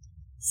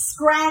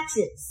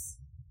 Scratches.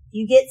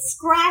 You get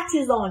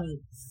scratches on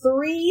you.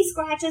 3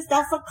 scratches,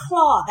 that's a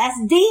claw. That's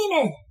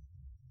demon.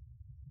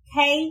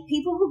 Okay?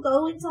 People who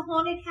go into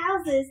haunted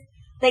houses,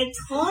 they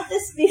taunt the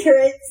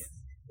spirits.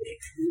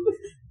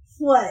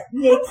 What,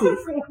 Nikki?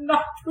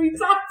 Not 3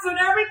 times in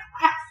every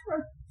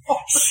classroom.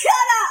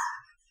 Shut up!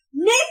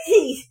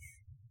 Nikki!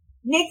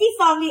 Nikki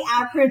Fungi,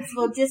 our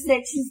principal, just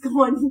said she's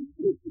going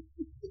to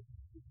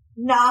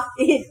knock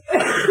in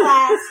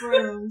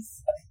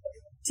classrooms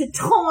to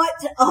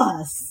taunt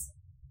us.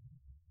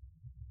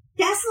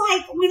 That's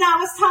like when I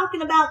was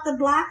talking about the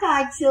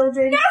black-eyed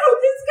children. No,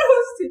 this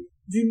goes to...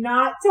 Do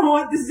not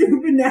taunt the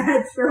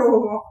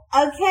supernatural.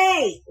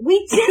 Okay,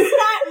 we just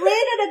got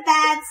rid of the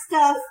bad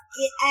stuff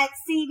at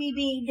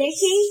CBB,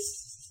 Nikki.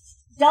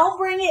 Don't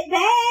bring it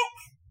back.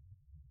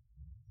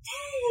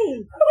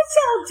 Dang, what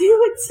y'all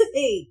doing to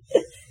me?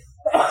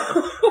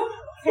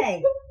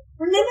 Okay,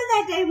 remember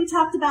that day we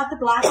talked about the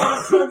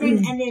black-eyed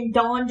children and then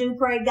Dawn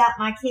Dupre got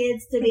my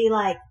kids to be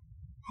like,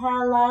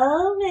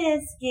 hello,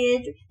 Miss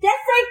Gidry. That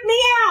freaked me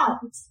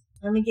out.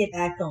 Let me get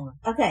back on.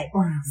 Okay.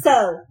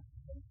 So,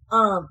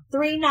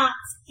 3 knocks,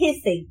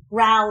 hissing,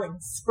 growling,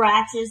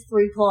 scratches,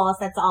 3 claws.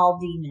 That's all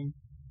demon.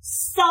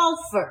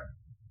 Sulfur.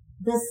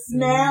 The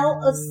smell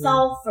of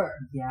sulfur.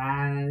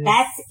 Yes.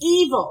 That's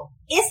evil.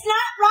 It's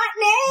not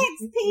rotten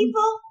eggs,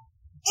 people.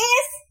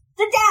 It's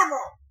the devil.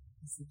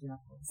 It's the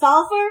devil.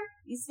 Sulfur.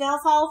 You smell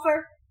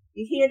sulfur.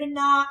 You hear the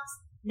knocks.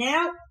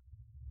 Now,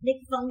 Nick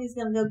Funky's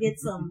gonna go get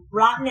some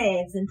rotten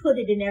eggs and put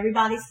it in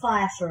everybody's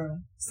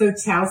classroom. So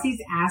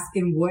Chelsea's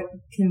asking, what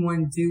can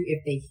one do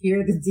if they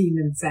hear the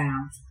demon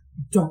sound?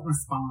 Don't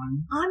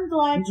respond. I'm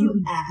glad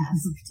you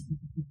asked,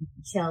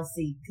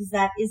 Chelsea, because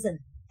that is an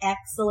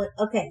excellent.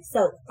 Okay,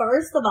 so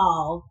first of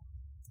all,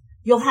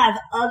 you'll have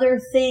other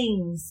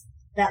things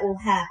that will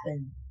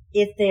happen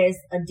if there's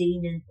a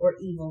demon or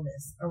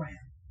evilness around.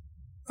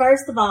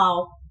 First of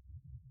all,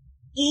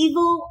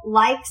 evil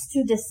likes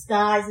to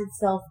disguise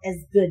itself as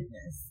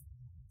goodness.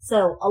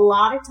 So a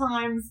lot of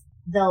times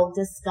they'll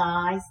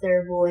disguise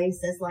their voice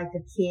as like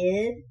a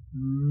kid.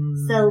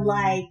 So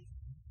like,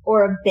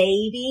 or a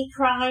baby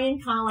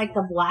crying, kind of like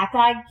the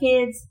black-eyed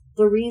kids.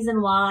 The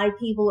reason why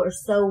people are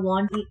so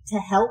wanting to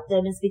help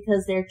them is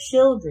because they're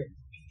children.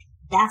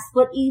 That's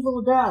what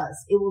evil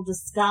does. It will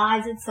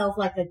disguise itself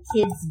like a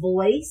kid's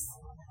voice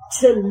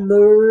to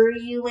lure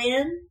you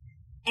in.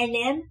 And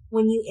then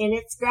when you in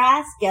its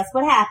grasp, guess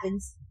what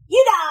happens?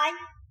 You die.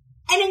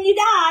 And then you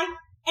die.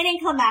 And then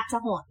come back to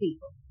haunt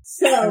people.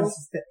 So,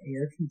 the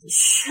air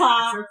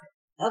conditioner.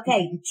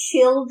 Okay,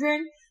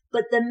 children.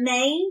 But the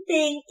main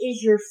thing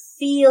is your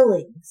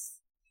feelings.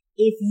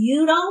 If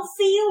you don't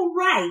feel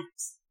right,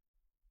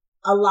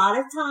 a lot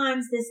of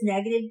times this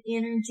negative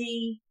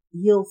energy,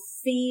 you'll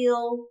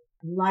feel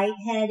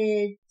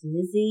lightheaded,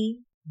 dizzy.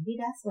 Maybe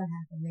that's what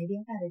happened. Maybe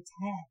I got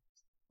attacked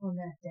on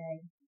that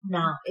day.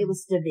 No, it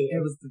was the vid.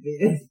 It was the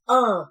vid.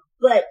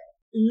 But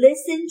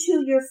listen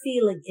to your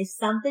feeling. If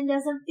something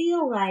doesn't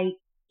feel right,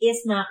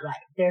 it's not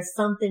right. There's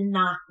something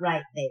not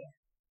right there.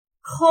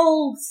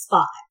 Cold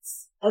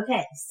spots.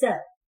 Okay, so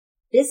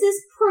this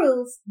is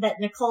proof that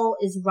Nicole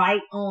is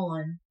right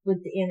on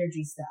with the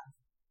energy stuff.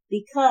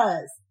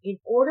 Because in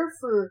order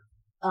for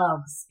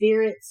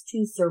spirits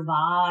to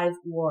survive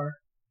or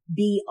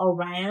be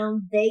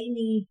around, they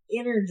need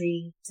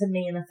energy to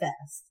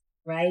manifest,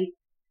 right?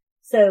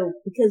 So,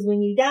 because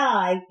when you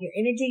die, your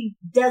energy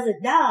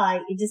doesn't die,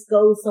 it just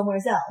goes somewhere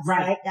else,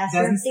 right? That's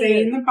doesn't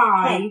stay in the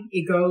body, okay.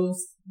 It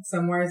goes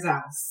somewhere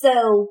else.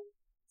 So,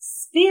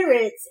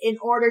 spirits, in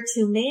order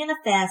to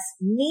manifest,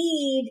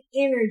 need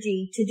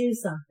energy to do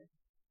something.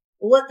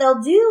 What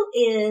they'll do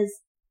is,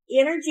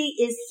 energy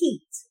is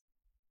heat.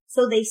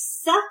 So they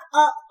suck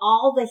up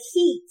all the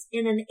heat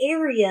in an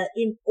area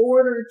in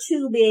order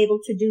to be able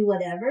to do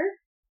whatever.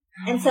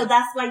 And so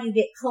that's why you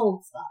get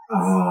cold spots.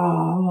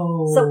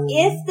 Oh. So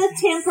if the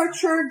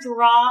temperature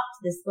drops,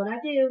 this is what I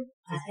do.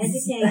 I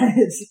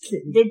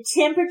educate. The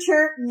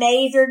temperature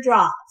major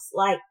drops,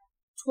 like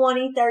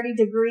 20, 30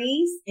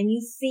 degrees, and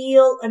you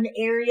feel an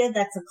area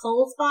that's a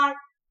cold spot,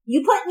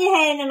 you putting your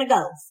hand in a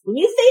ghost. When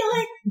you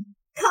feel it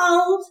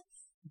cold,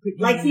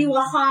 like you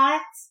were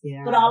hot,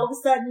 but all of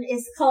a sudden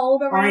it's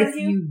cold around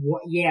you.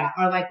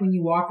 Or like when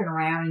you're walking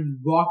around and you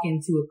walk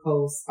into a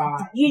cold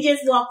spot. You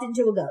just walked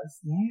into a ghost.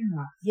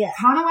 Yeah.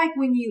 Kind of like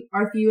when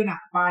or if you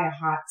by a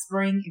hot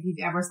spring, if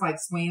you've ever like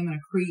swam in a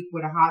creek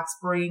with a hot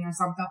spring or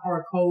something,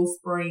 or a cold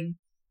spring,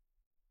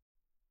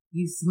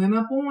 you swim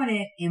up on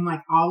it and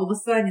like all of a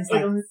sudden it's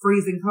like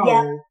freezing cold.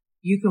 Yep.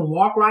 You can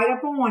walk right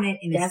up on it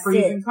and it's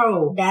freezing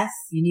cold.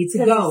 You need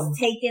to go. It's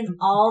taking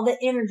all the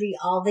energy,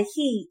 all the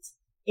heat,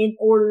 in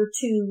order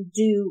to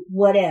do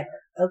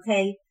whatever,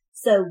 okay?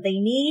 So they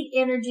need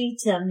energy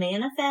to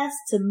manifest,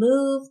 to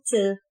move,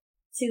 to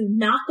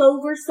knock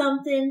over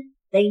something.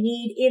 They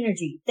need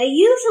energy. They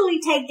usually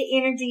take the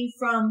energy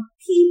from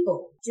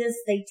people. Just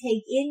they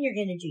take in your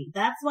energy.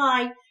 That's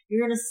why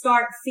you're gonna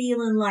start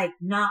feeling like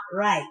not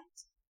right.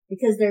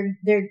 Because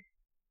they're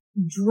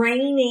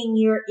draining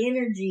your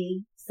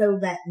energy so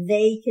that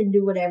they can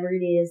do whatever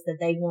it is that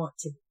they want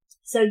to.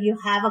 So you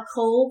have a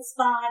cold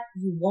spot,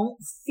 you won't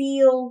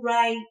feel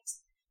right,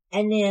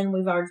 and then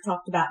we've already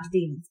talked about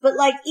the demons. But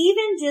like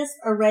even just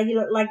a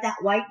regular, like that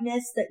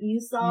whiteness that you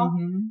saw,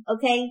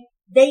 okay,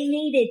 they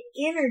needed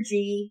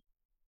energy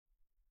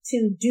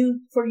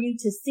for you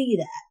to see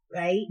that,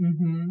 right?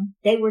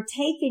 They were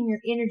taking your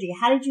energy.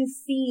 How did you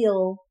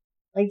feel?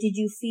 Like, did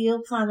you feel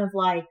kind of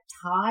like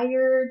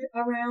tired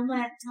around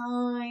that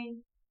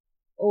time?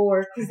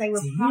 Or, cause they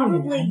were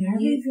probably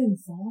even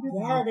thought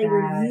about they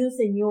were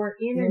using your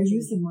energy. They're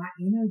using my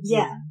energy.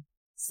 Yeah.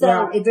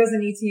 So it doesn't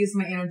need to use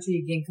my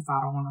energy again cause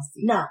I don't want to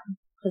see it. No.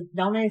 Cause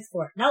don't ask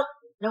for it. Nope.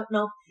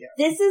 Yeah.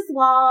 This is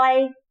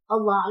why a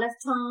lot of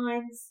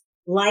times,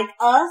 like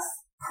us,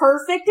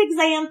 perfect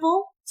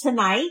example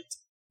tonight,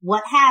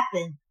 what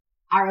happened?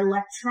 Our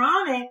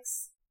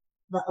electronics,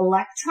 the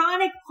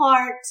electronic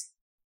part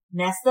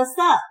messed us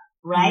up,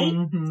 right?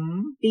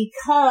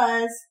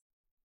 Because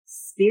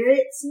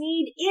spirits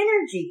need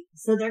energy.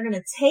 So they're going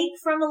to take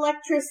from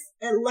electric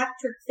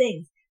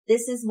things.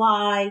 This is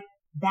why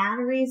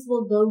batteries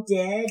will go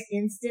dead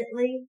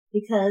instantly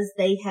because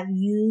they have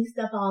used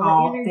up all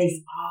the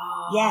energy.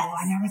 Yes.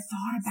 I never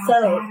thought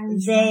about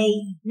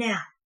batteries. Now,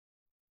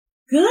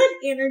 good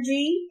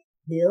energy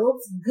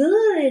builds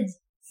good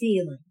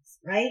feelings,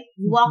 right?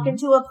 You walk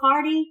into a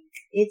party,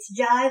 it's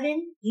jiving,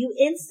 you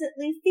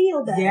instantly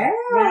feel better,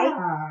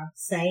 right?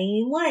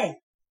 Same way.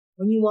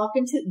 When you walk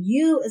into,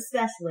 you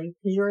especially,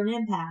 because you're an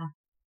empath,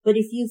 but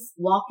if you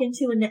walk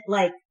into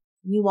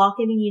you walk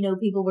in and you know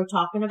people were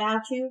talking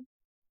about you,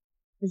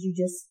 because you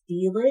just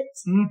feel it,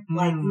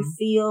 like you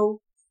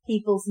feel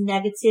people's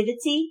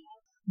negativity.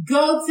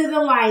 Go to the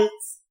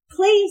lights.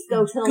 Please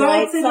go to the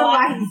lights so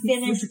I can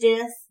finish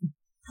this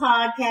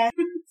podcast.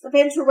 Stop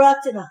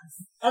interrupting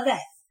us. Okay.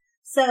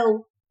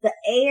 So the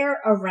air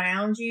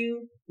around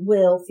you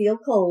will feel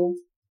cold.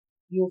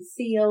 You'll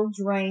feel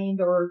drained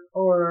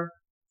or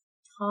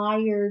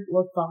tired,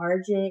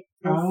 lethargic.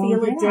 You'll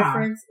feel a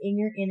difference in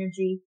your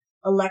energy.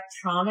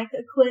 Electronic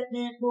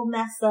equipment will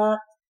mess up,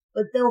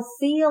 but they'll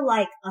feel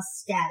like a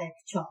static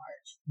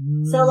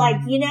charge. So like,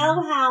 you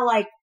know how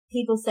like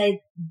people say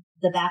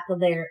the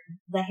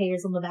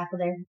hairs on the back of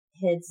their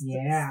heads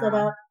stood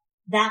up?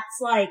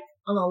 That's like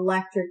an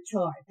electric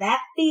charge. That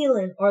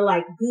feeling, or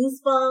like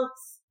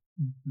goosebumps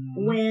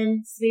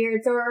when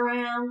spirits are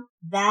around,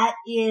 that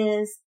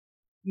is,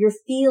 you're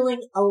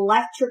feeling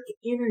electric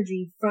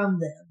energy from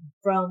them,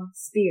 from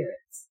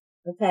spirits.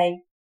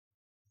 Okay?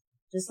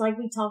 Just like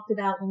we talked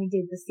about when we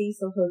did the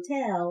Cecil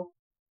Hotel,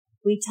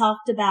 we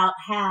talked about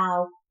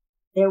how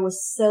there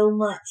was so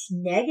much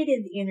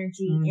negative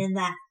energy in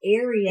that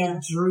area.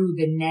 It drew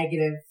the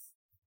negative.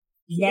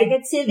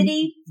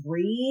 Negativity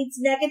breeds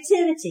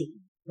negativity,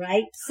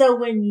 right? So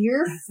when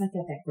you're... That's like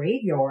at that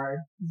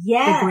graveyard.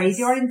 Yes. The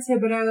graveyard in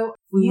Thibodeau.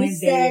 We went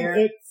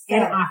there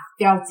and I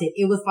felt it.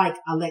 It was like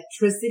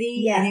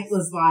electricity. Yes. And it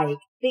was like...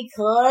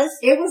 Because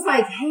it was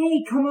like,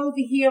 hey, come over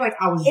here. Like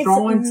I was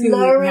drawn to it,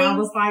 and I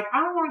was like, I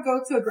don't want to go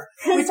to a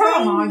because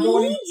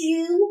they need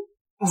you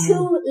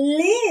to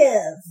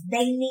live.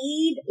 They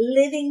need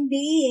living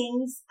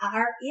beings,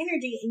 our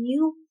energy, and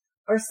you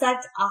are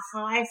such a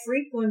high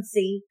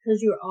frequency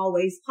because you're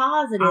always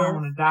positive. I don't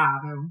want to die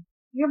though.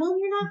 You're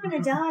not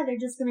going to die. They're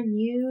just going to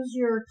use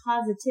your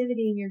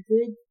positivity and your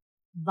good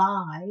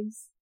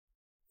vibes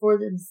for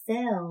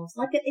themselves.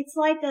 It's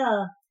like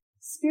a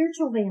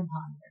spiritual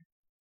vampire.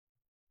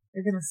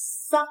 They're going to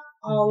suck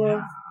all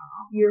of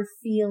your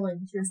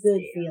feelings, your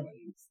good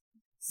feelings.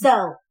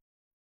 So,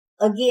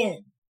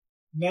 again,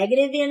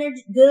 negative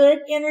energy,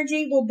 good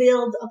energy will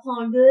build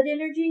upon good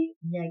energy.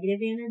 Negative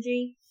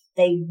energy,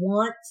 they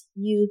want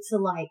you to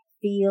like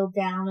feel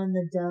down in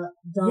the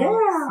dumps,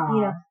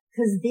 you know,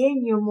 cause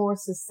then you're more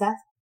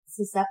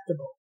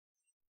susceptible.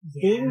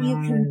 Yes.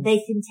 Then they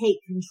can take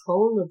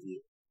control of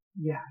you.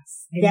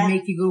 Yes. And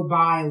make you go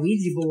buy a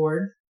Ouija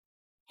board.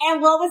 And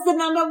what was the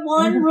number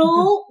one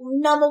rule?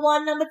 Number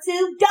 1, number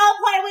 2, don't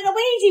play with a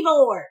Ouija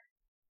board.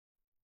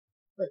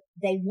 But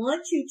they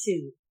want you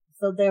to.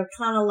 So they're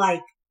kind of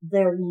like,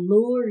 they'll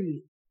lure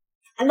you.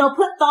 And they'll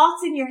put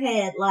thoughts in your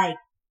head like,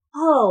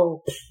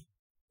 oh,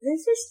 this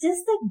is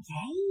just a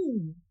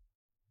game.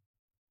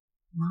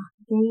 Not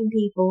game,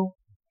 people.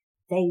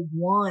 They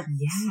want.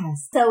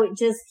 Yes. So it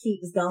just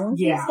keeps going,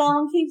 keeps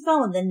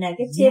going. The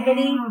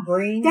negativity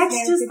brings That's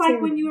negativity. just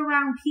like when you're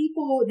around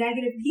people,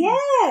 negative people.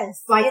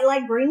 Yes. Like, it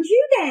like brings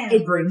you down.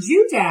 It brings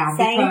you down.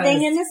 Same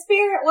thing in the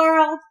spirit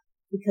world.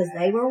 Because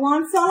they were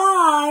once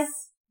alive.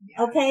 Yes.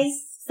 Okay?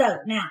 So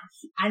now,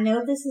 I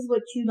know this is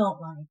what you don't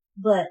like,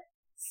 but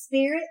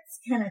spirits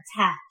can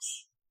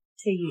attach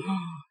to you.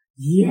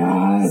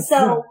 Yes.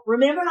 So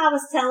remember I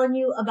was telling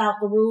you about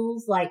the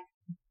rules, like,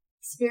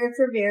 spirits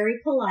are very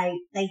polite.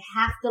 They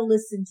have to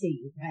listen to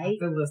you, right?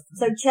 Have to listen.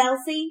 So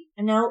Chelsea,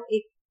 I know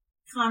it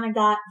kind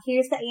of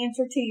here's the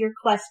answer to your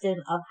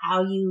question of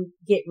how you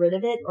get rid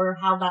of it or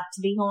how not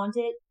to be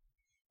haunted.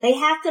 They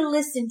have to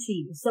listen to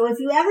you. So if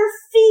you ever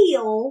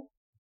feel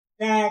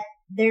that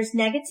there's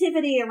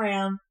negativity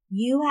around,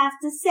 you have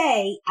to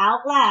say out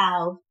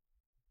loud,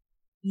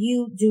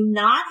 you do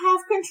not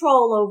have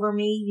control over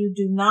me. You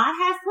do not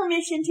have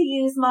permission to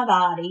use my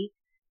body.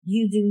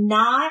 You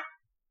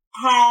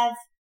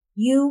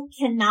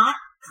cannot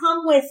come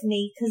with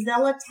me because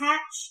they'll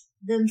attach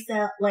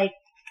themselves like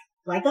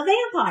a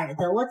vampire.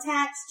 They'll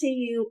attach to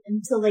you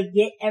until they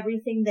get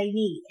everything they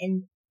need.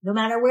 And no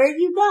matter where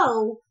you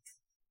go,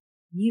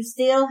 you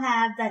still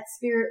have that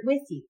spirit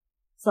with you.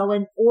 So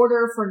in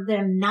order for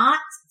them not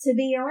to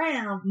be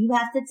around, you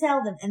have to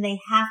tell them and they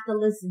have to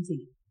listen to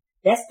you.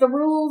 That's the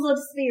rules of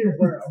the spirit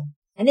world.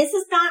 And this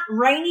is not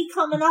Rainy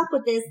coming up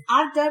with this.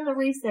 I've done the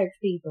research,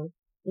 people.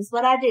 This is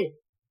what I do.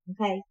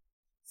 Okay.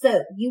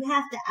 So you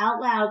have to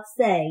out loud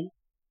say,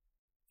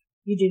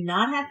 you do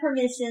not have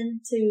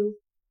permission to,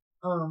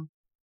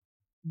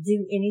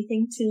 do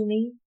anything to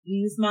me,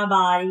 use my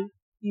body.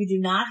 You do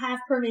not have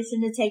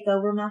permission to take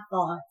over my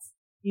thoughts.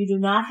 You do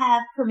not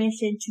have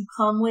permission to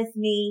come with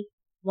me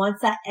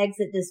once I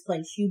exit this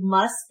place. You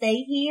must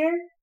stay here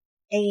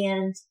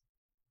and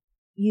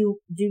you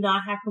do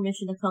not have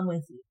permission to come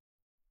with you.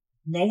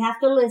 And they have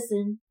to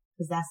listen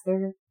because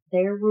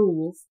their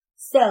rules.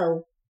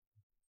 So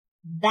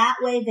that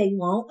way they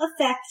won't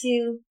affect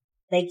you.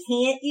 They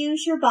can't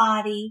use your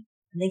body.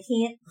 And they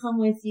can't come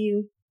with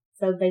you.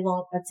 So they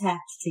won't attach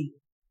to you.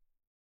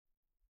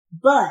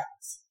 But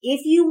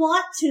if you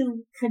want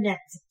to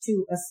connect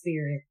to a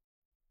spirit,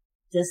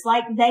 just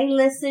like they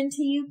listen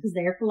to you because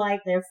they're polite,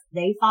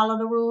 they follow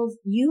the rules,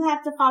 you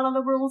have to follow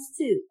the rules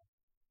too.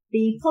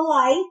 Be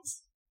polite.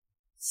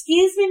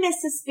 Excuse me,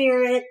 Mr.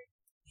 Spirit.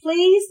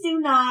 Please do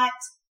not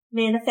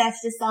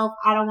manifest yourself.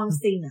 I don't want to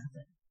see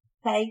nothing.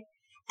 Okay?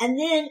 And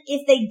then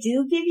if they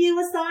do give you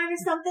a sign or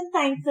something,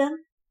 thank them.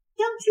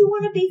 Don't you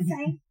want to be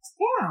thanked?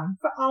 Yeah.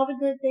 For all the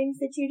good things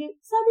that you do?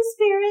 So the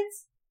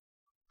spirits,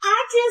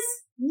 I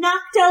just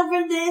knocked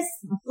over this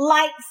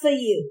light for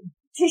you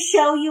to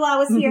show you I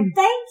was here.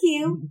 Thank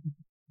you.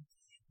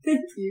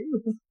 Thank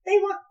you. They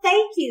want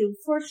thank you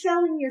for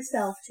showing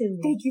yourself to me.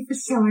 Thank you for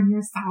showing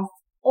yourself.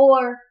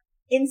 Or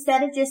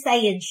instead of just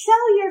saying,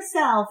 show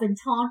yourself and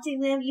taunting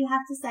them, you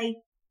have to say,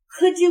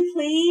 could you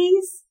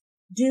please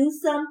do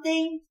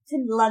something to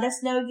let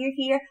us know you're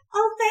here?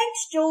 Oh,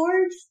 thanks,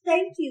 George.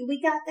 Thank you.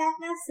 We got that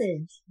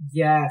message.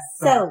 Yes.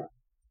 So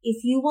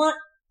if you want,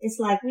 it's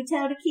like we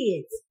tell the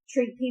kids,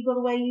 treat people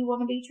the way you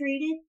want to be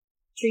treated.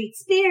 Treat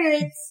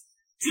spirits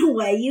the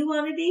way you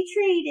want to be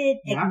treated.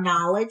 Yeah.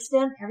 Acknowledge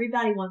them.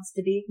 Everybody wants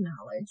to be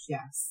acknowledged.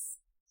 Yes.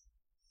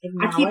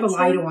 I keep a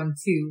light on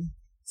too,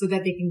 so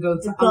that they can go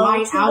to a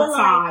light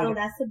outside. Oh,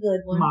 that's a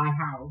good one. My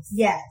house.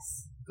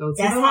 Yes. Go to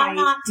that's the how light.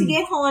 not to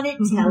get haunted.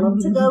 Tell them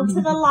to go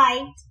to the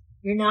light.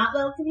 You're not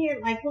welcome here.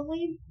 Like when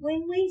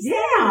we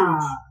yeah.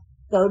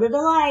 Go to the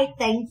light.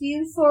 Thank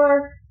you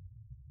for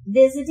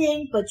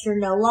visiting, but you're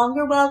no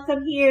longer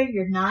welcome here.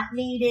 You're not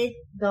needed.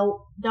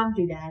 Don't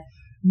do that.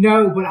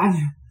 No, but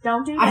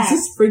don't do that. I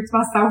just freaked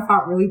myself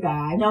out really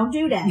bad. Don't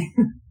do that.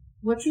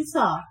 What you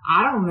saw?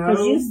 I don't know.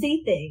 Because you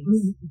see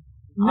things.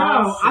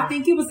 No, I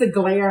think it was the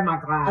glare in my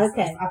glasses.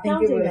 Okay, I think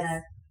don't do was.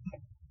 that.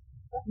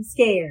 I'm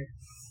scared.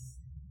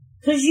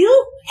 Cause every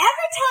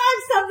time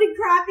something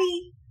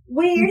crappy,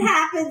 weird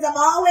happens, I'm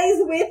always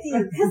with you.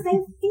 Cause they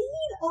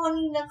feed on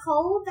you,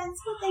 Nicole. That's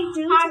what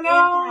they do to I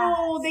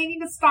know. They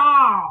need to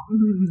stop.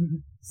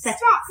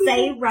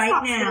 Say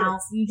right now,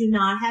 you do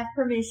not have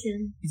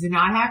permission. You do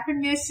not have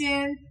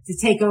permission to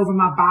take over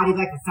my body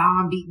like a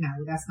zombie. No,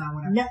 that's not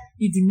what No.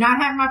 You do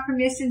not have my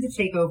permission to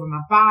take over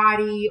my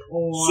body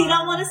or... She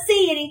don't want to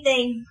see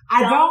anything.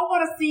 I don't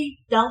want to see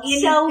Don't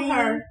anything. show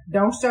her.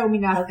 Don't show me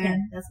nothing. Okay,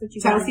 that's what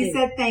you Chelsea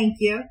said thank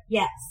you.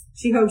 Yes.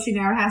 She hopes she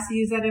never has to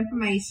use that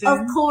information. Of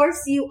course,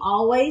 you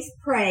always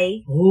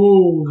pray.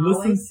 Oh,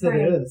 listen Always to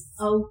pray. this.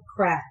 Oh,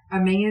 crap.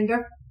 Amanda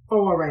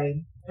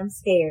Foray. I'm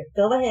scared.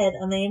 Go ahead,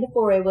 Amanda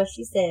Foray, what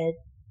she said.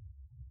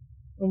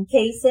 When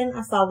Kaysen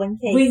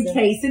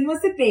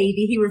was a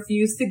baby, he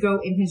refused to go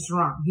in his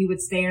room. He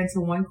would stare into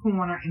one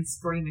corner and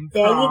scream and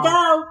cry. There you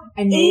go.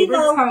 A neighbor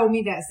told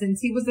me that since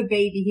he was a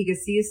baby, he could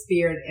see a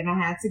spirit, and I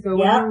had to go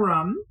in the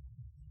room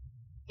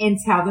and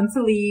tell them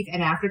to leave.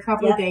 And after a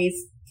couple of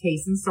days,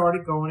 Kaysen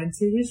started going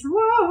into his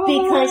room.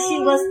 Because she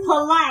was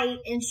polite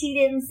and she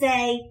didn't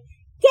say,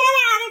 get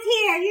out of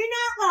here, you're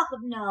not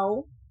welcome.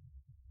 No.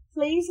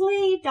 Please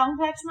leave. Don't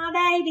touch my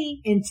baby.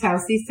 And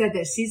Chelsea said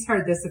that she's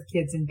heard this of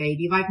kids and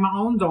baby. Like my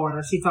own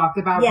daughter. She talked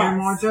about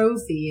Grandma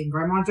Josie. And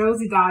Grandma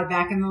Josie died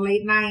back in the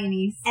late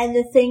 90s. And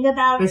the thing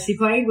about... But she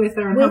played with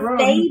her in her room.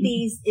 With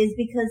babies is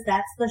because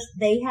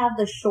they have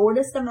the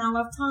shortest amount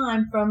of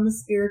time from the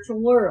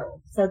spiritual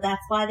world. So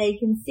that's why they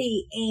can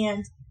see.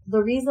 And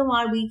the reason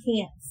why we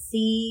can't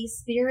see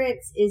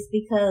spirits is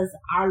because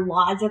our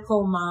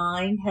logical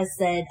mind has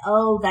said,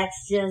 oh, that's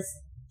just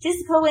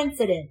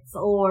coincidence,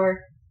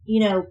 or...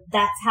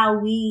 that's how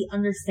we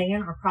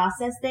understand or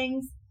process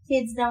things.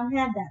 Kids don't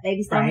have that.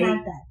 Babies don't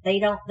have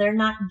that. They're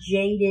not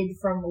jaded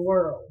from the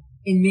world.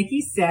 And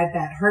Mickey said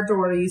that her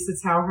daughter used to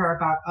tell her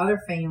about her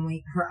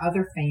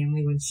other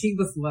family when she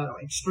was little.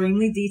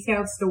 Extremely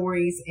detailed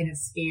stories, and it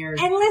scared.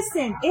 And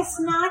listen, it's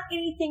not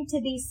anything to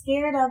be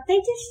scared of. They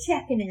just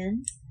checking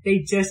in.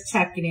 They just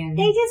checking in.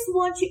 They just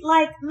want you,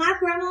 like, my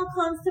grandma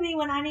comes to me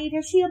when I need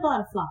her. She a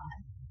butterfly.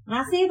 When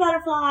I see a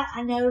butterfly,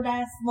 I know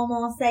that's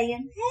Mama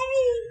saying,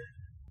 hey.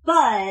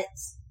 But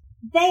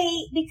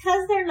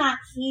because they're not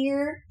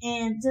here,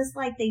 and just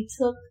like they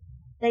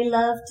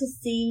love to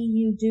see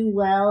you do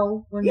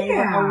well when they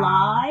were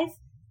alive,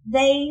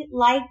 they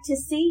like to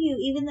see you,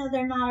 even though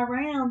they're not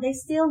around, they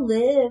still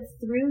live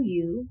through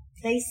you.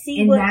 They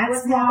see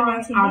what's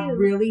happening to you. I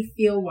really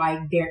feel like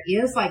there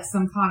is like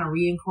some kind of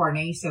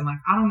reincarnation. Like,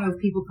 I don't know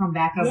if people come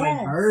back as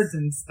like birds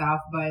and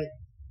stuff, but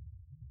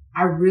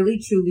I really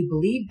truly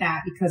believe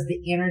that because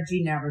the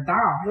energy never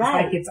dies.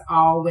 Right. Like it's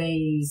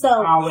always.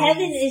 So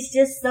heaven is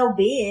just so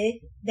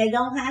big. They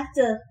don't have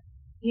to,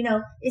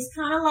 it's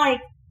kind of like,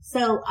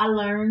 so I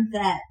learned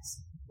that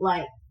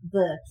like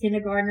the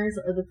kindergartners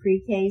or the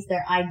pre-Ks,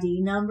 their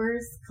ID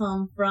numbers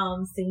come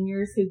from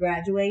seniors who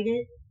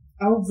graduated.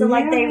 Oh, so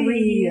like they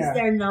reuse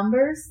their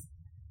numbers.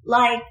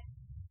 Like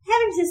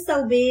heaven's just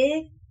so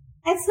big.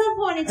 At some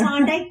point in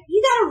time,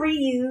 you gotta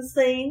reuse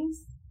things.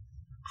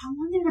 I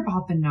wondered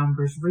about the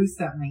numbers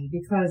recently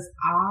because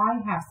I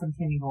have some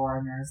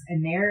kindergartners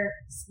and their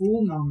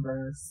school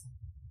numbers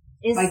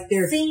is like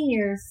they're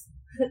seniors.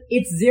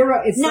 It's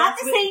 0. It's not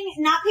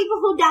not people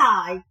who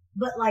died,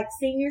 but like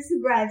seniors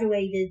who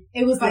graduated.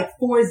 It was like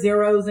 4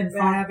 zeros in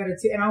front of it or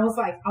 2. And I was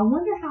like, I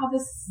wonder how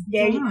this is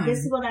done. This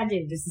is what I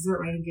do. This is what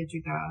Rainy gives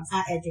you guys.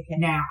 I educate.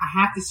 Now, I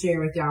have to share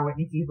with y'all what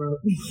Nikki wrote.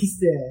 Nikki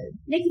said.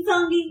 Nikki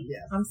Fungi?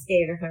 Yes. I'm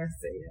scared of her.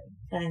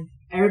 Okay.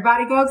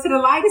 Everybody go to the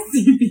light of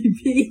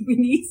CBB. We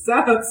need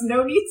subs.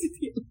 No need to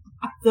be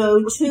live. Go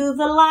to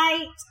the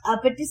light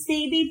up at the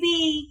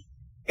CBB.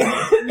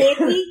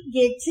 Nikki,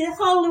 get your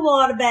holy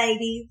water,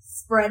 baby.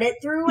 Spread it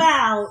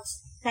throughout.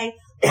 Okay.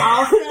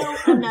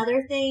 Also,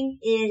 another thing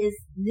is,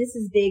 this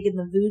is big in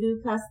the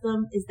voodoo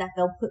custom, is that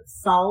they'll put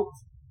salt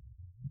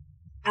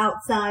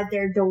outside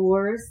their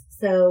doors.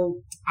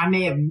 So I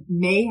may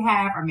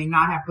have or may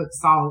not have put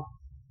salt.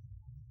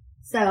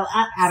 So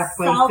at a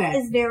place salt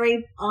is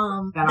very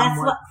that's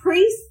what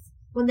priests,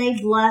 when they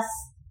bless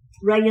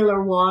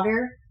regular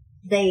water,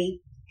 they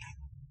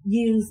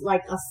use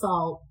like a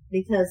salt,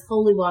 because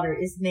holy water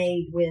is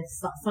made with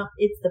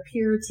it's the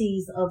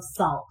purities of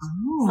salt.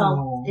 Oh.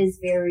 Salt is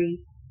very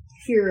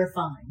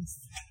purifying,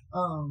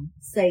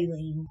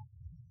 saline.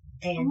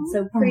 And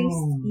so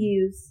priests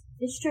use,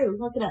 it's true,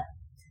 look it up.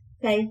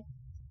 Okay.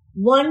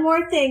 One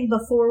more thing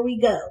before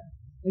we go.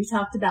 We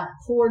talked about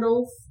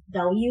portals.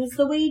 Don't use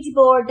the Ouija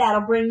board.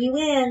 That'll bring you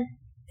in.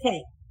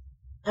 Okay.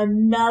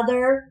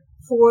 Another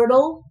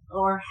portal,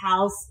 or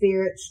how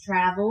spirits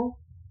travel,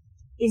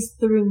 is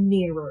through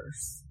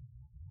mirrors.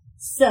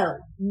 So,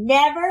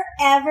 never,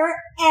 ever,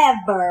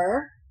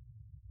 ever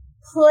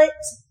put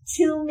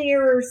 2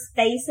 mirrors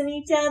facing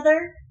each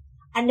other.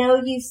 I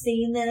know you've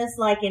seen this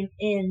like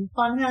in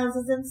fun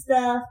houses and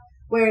stuff,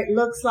 where it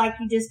looks like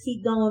you just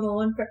keep going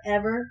on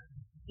forever.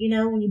 You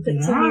know, when you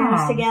put 2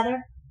 mirrors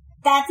together.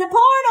 That's a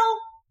portal.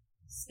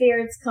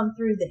 Spirits come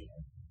through there.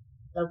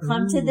 They'll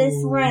come to this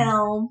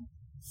realm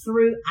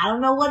through, I don't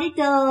know what it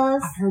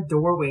does. I've heard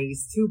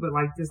doorways too, but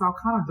like there's all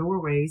kind of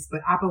doorways, but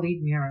I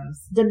believe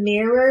mirrors. The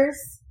mirrors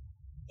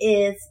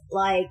is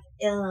like,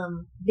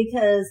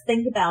 because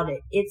think about it.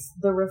 It's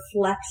the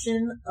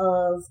reflection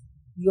of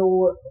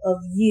you,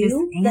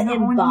 the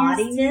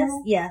embodiness.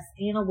 Yes,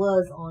 Anna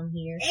was on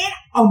here.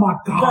 Oh my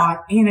God.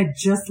 Anna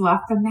just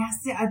left a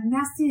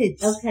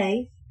message.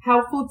 Okay.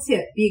 Helpful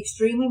tip. Be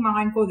extremely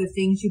mindful of the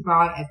things you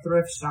buy at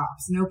thrift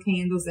shops. No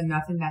candles and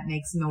nothing that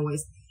makes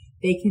noise.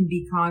 They can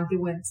be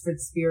conduits for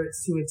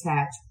spirits to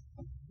attach.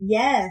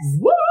 Yes.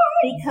 What?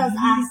 Because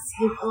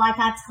like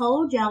I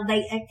told y'all,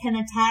 they can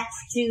attach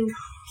to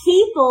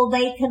people.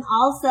 They can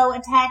also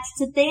attach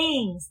to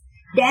things.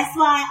 That's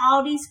why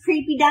all these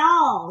creepy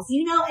dolls,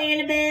 you know,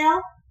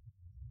 Annabelle,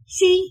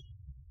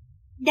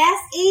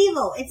 that's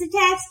evil. It's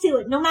attached to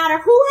it. No matter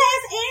who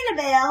has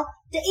Annabelle,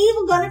 the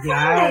evil gonna come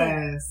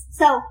there.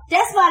 So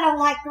that's why I don't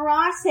like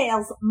garage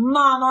sales,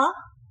 Mama.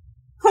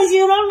 Cause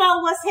you don't know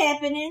what's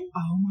happening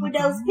with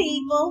those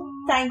people.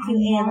 Thank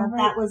you, Anna.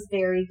 That was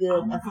very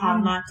good of how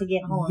not to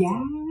get haunted.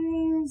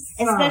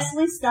 Yes.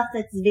 Especially stuff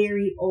that's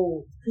very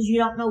old. Cause you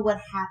don't know what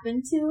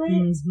happened to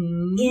it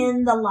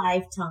in the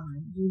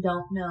lifetime. You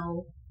don't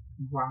know.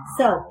 Wow.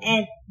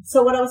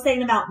 So what I was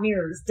saying about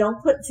mirrors,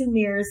 don't put 2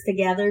 mirrors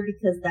together,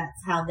 because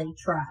that's how they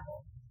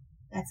travel.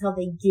 That's how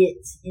they get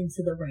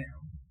into the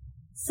realm.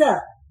 So,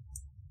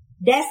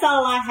 that's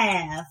all I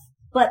have.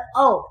 But,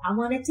 I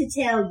wanted to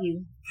tell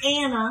you,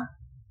 Anna,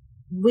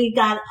 we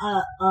got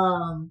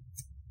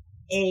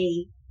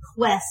a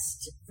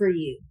quest for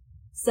you.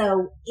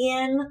 So,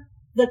 in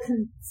the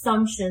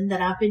consumption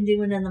that I've been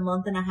doing in the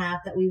month and a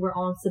half that we were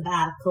on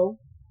sabbatical,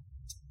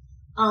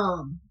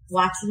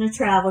 watching a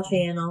travel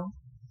channel.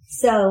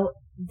 So,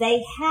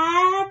 they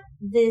had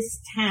this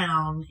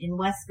town in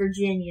West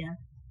Virginia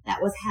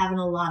that was having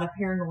a lot of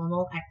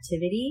paranormal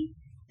activity.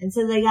 And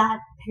so they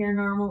got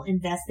paranormal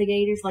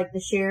investigators, like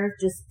the sheriff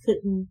just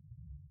couldn't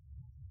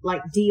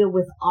like deal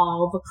with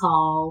all the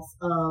calls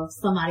of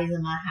somebody's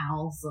in my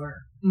house or,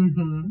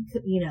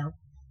 you know,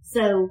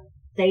 so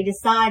they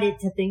decided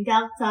to think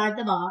outside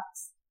the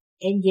box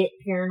and get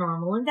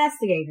paranormal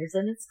investigators.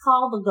 And it's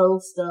called the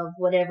Ghost of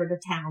whatever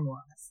the town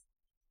was.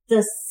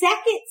 The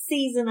second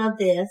season of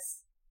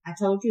this, I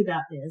told you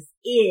about this,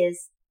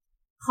 is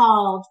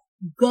called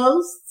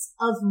Ghosts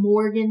of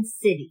Morgan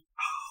City.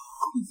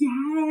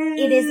 Yes.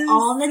 It is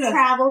on the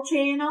Travel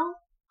Channel.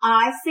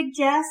 I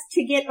suggest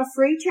to get a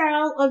free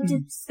trial of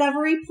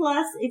Discovery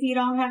Plus if you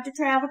don't have the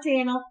Travel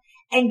Channel,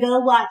 and go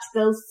watch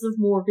Ghosts of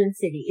Morgan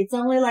City. It's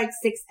only like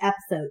 6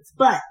 episodes,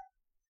 but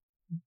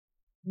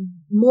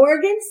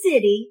Morgan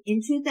City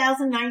in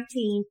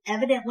 2019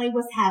 evidently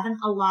was having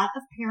a lot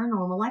of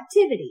paranormal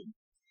activity.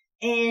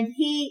 And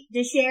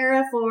the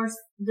sheriff or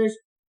the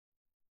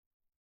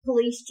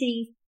police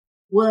chief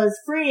was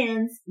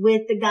friends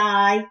with the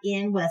guy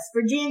in West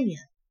Virginia.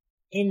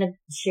 And the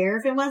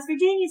sheriff in West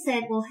Virginia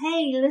said, well,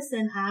 hey,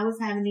 listen, I was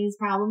having these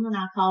problems and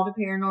I called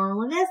a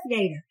paranormal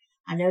investigator.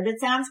 I know that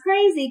sounds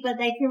crazy, but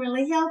they can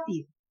really help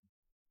you.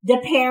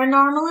 The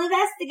paranormal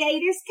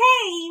investigators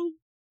came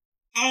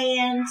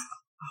and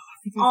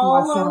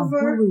all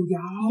over, Hulu,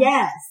 y'all.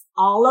 Yes,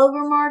 all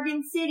over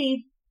Morgan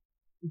City,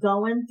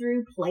 going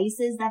through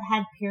places that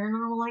had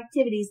paranormal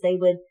activities. They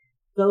would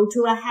go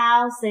to a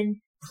house and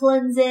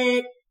cleanse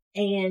it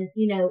and,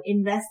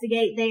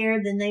 investigate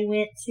there. Then they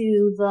went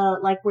to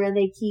where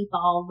they keep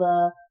all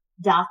the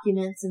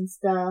documents and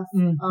stuff.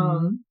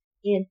 Mm-hmm.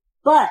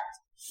 But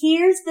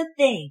here's the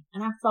thing,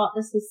 and I thought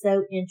this was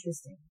so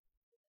interesting.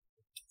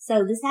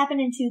 So this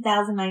happened in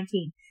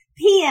 2019.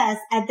 P.S.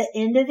 At the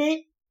end of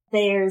it,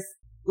 there's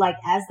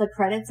as the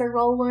credits are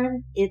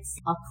rolling, it's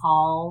a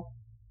call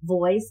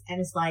voice, and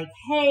it's like,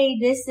 hey,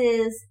 this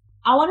is,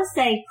 I want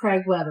to say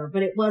Craig Weber,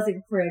 but it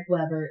wasn't Craig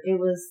Weber. It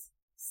was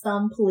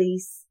some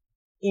police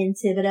in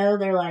Thibodaux.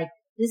 They're like,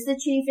 this is the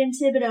chief in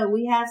Thibodaux.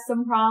 We have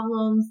some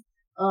problems.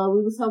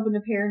 We was hoping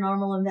the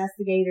paranormal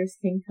investigators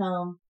can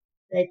come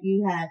that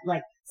you had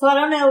so I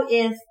don't know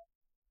if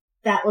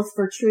that was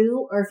for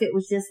true or if it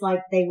was just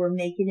they were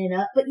making it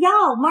up. But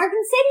y'all,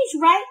 Morgan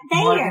City's right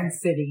there. Morgan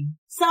City.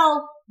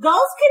 So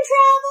ghosts can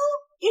travel.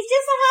 It's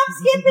just a hop,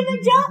 skip, and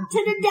a jump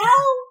to the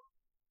door.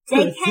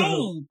 They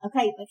came.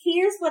 Okay, but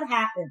here's what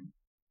happened.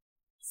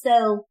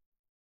 So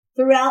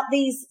throughout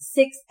these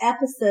 6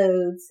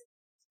 episodes,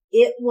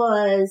 it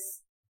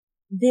was,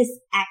 this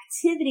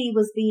activity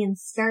was being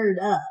stirred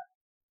up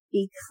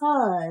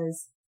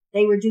because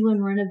they were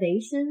doing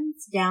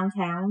renovations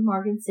downtown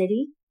Morgan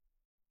City,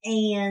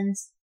 and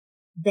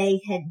they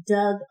had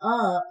dug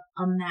up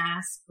a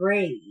mass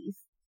grave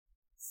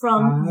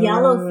from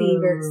yellow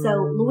fever.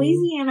 So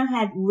Louisiana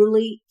had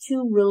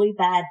 2 really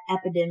bad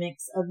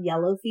epidemics of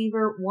yellow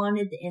fever, one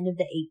at the end of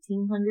the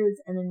 1800s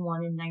and then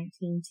one in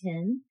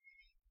 1910.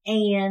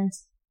 And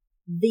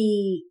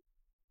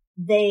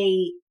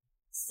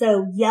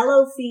so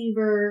yellow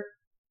fever,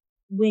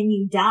 when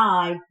you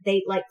died,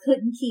 they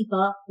couldn't keep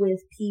up with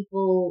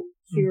people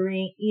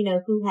curing,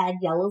 who had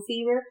yellow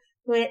fever.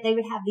 They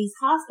would have these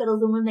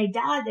hospitals, and when they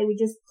died, they would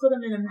just put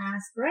them in a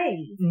mass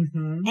grave.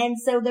 Mm-hmm. And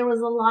so there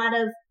was a lot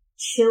of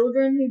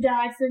children who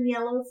died from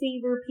yellow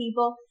fever,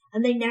 people,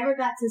 and they never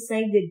got to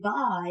say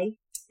goodbye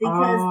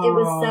because it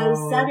was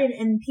so sudden,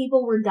 and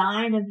people were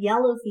dying of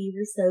yellow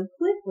fever so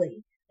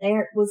quickly.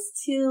 There was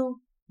 2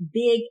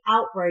 big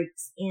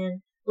outbreaks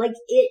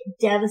it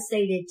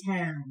devastated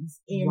towns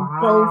in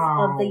both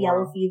of the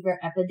yellow fever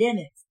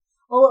epidemics.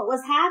 Well, what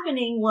was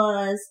happening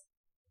was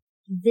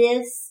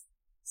this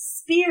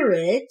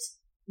spirit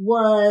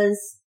wanted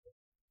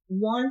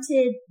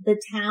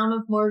the town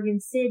of Morgan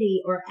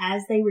City, or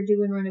as they were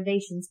doing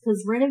renovations,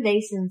 because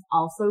renovations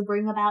also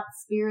bring about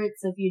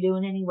spirits. So if you're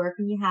doing any work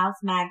in your house,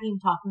 Maggie, I'm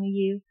talking to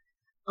you,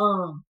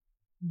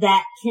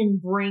 that can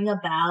bring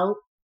about,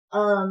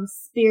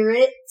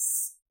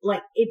 spirits.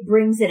 It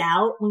brings it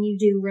out when you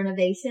do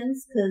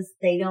renovations, because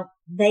they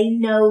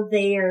know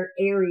their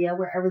area,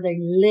 wherever they're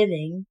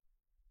living,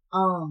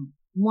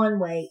 one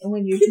way. And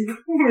when you're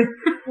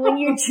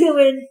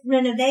doing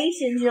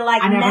renovations, you're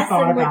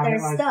messing with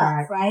their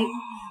stuff, right?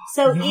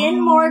 So in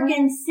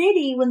Morgan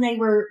City, when they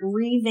were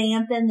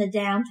revamping the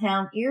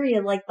downtown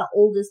area, the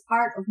oldest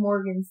part of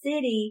Morgan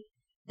City,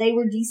 they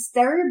were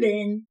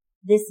disturbing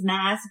this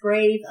mass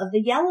grave of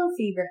the yellow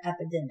fever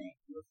epidemic.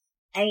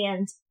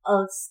 And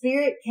a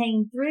spirit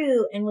came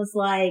through and was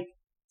like,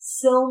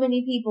 so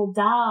many people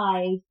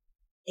died,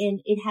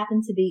 and it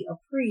happened to be a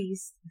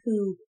priest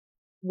who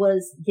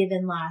was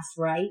given last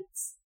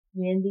rites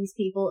when these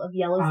people of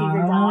yellow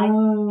fever died.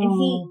 And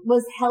he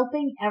was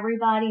helping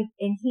everybody,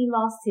 and he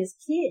lost his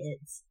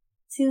kids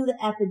to the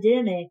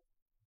epidemic,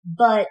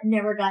 but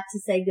never got to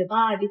say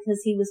goodbye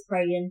because he was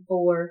praying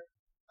for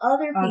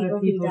other people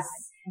who died.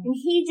 And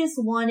he just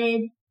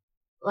wanted,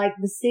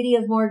 the city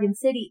of Morgan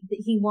City,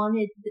 he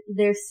wanted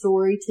their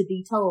story to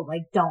be told.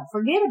 Don't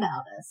forget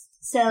about us.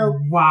 So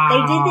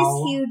they did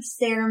this huge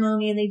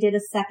ceremony, and they did a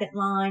second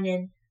line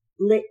and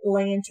lit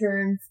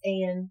lanterns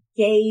and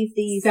gave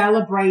these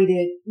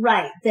celebrated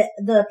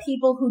the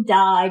people who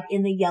died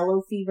in the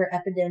yellow fever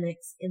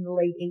epidemics in the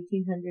late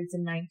 1800s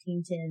and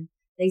 1910.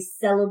 They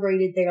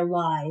celebrated their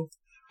lives,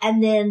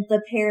 and then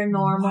the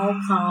paranormal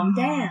calmed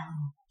down.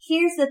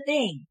 Here's the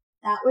thing,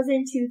 that was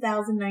in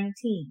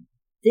 2019.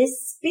 This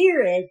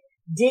spirit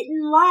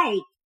didn't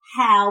like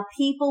how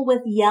people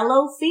with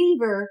yellow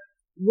fever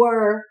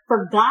were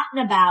forgotten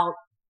about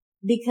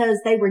because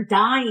they were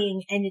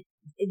dying, and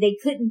they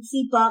couldn't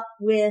keep up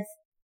with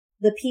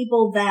the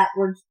people that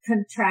were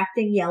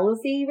contracting yellow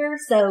fever.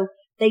 So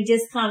they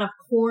just kind of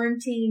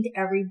quarantined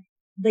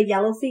the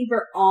yellow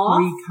fever off.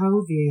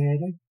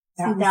 Pre-COVID.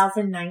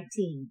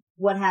 2019.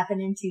 What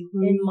happened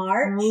in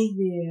March?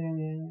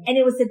 And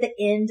it was at the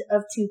end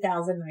of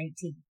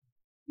 2019.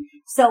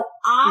 So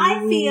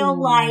I feel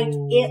like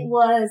it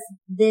was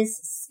this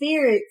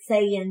spirit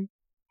saying,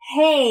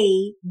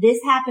 hey, this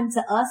happened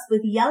to us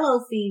with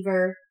yellow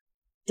fever.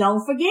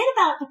 Don't forget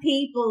about the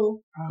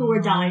people who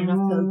are dying of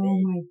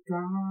COVID. Oh my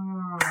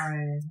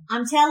God.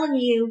 I'm telling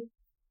you,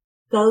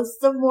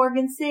 Ghosts of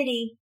Morgan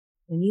City,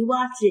 when you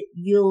watch it,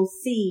 you'll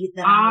see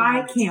that.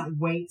 I can't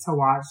wait to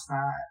watch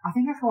that. I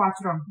think I can watch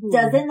it on Hulu.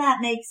 Doesn't that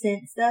make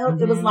sense though?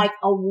 Mm-hmm. It was like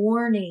a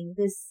warning.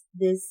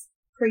 This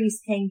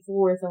priest came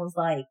forth and was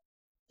like,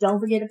 Don't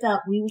forget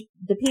about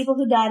the people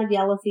who died of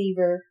yellow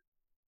fever.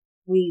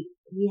 We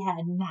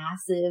had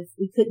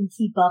we couldn't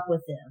keep up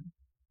with them.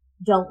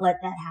 Don't let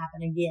that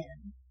happen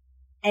again.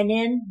 And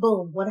then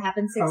boom, what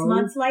happened 6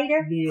 months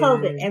later? Yeah.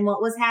 COVID. And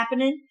what was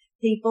happening?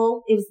 It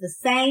was the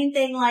same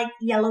thing like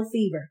yellow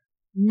fever.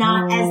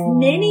 Not as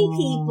many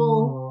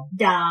people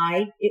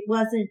died. It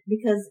wasn't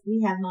because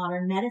we have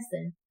modern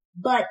medicine,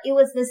 but it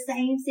was the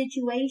same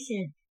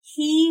situation.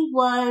 He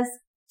was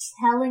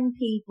telling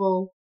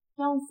people,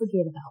 don't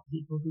forget about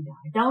people who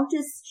died. Don't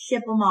just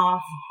ship them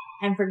off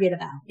and forget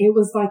about them. It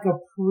was like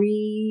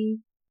he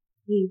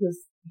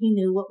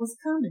knew what was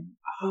coming.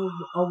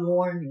 A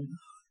warning.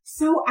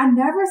 So I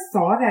never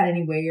saw that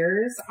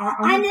anywheres.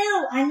 I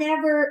know. I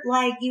never,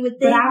 like, you would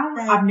think.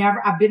 But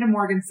I've been to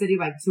Morgan City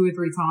like 2 or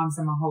 3 times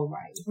in my whole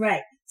life.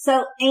 Right.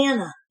 So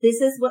Anna, this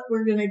is what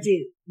we're going to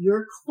do.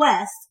 Your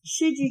quest,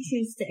 should you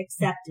choose to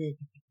accept it,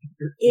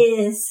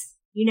 is,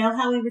 you know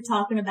how we were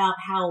talking about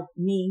how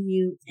me,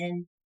 you,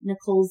 and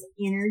Nicole's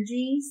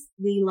energies,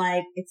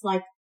 it's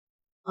like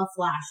a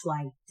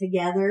flashlight.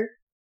 Together,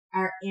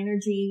 our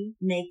energy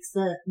makes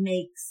the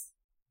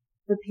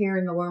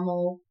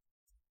paranormal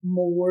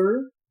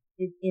more.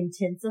 It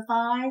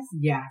intensifies.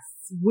 Yes.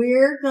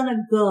 We're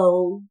gonna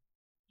go,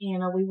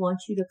 Anna, we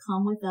want you to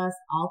come with us.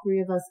 All 3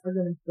 of us are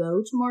gonna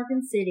go to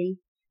Morgan City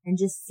and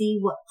just see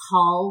what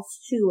calls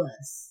to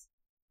us.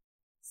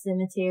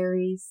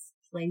 Cemeteries,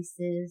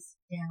 places,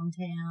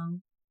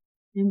 downtown.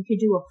 And we could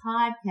do a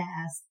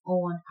podcast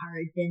on our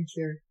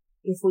adventure.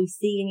 If we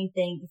see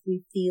anything, if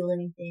we feel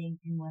anything,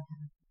 and what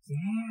happens.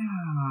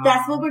 Yeah.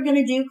 That's what we're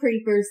gonna do,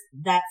 creepers.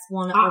 That's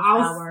one of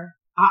our...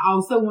 I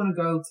also want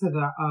to go to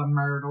the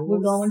Myrtles. We're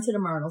going to the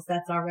Myrtles.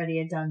 That's already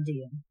a done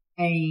deal.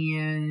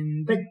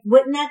 But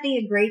wouldn't that be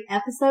a great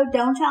episode?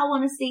 Don't y'all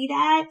want to see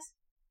that?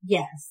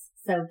 Yes.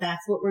 So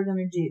that's what we're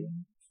going to do.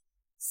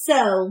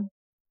 So.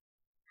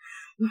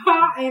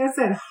 Anna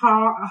said,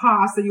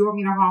 so you want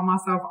me to haul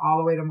myself all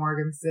the way to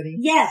Morgan City?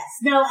 Yes.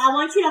 No, I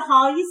want you to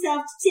haul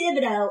yourself to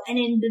Thibodaux, and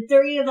then the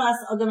 3 of us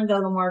are going to go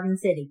to Morgan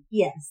City.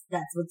 Yes,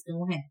 that's what's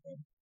going to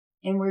happen.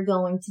 And we're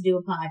going to do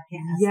a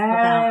podcast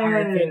about our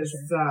adventure.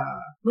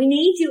 We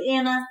need you,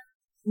 Anna.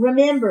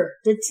 Remember,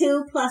 the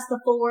 2 plus the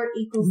 4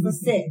 equals the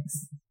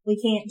 6. We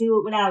can't do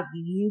it without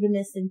you. You the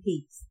missing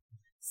piece.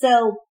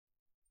 So,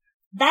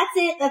 that's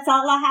it. That's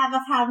all I have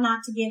of how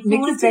not to get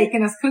haunted. Mickey's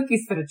baking us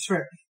cookies for the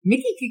trip.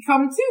 Mickey can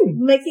come too.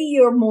 Mickey,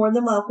 you're more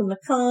than welcome to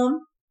come.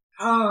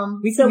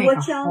 We can make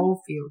a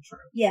whole field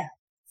trip. Yeah.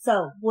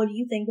 So, what do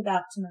you think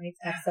about tonight's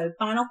episode?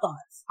 Final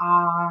thoughts.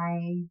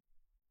 I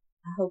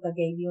hope I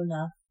gave you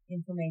enough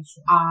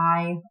information.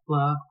 I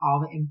love all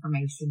the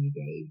information you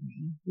gave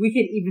me. We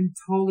could even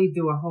totally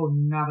do a whole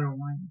nother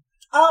one.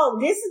 Oh,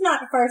 this is not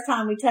the first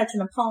time we're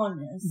touching upon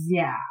this.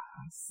 Yeah.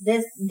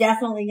 This is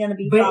definitely going to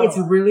be But it's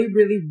really,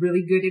 really,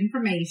 really good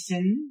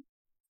information.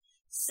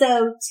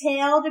 So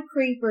tell the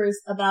creepers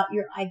about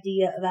your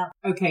idea about...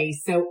 Okay,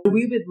 so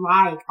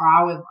I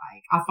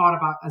thought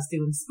about us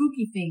doing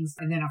spooky things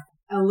and then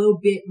a little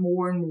bit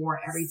more and more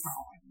every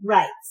time.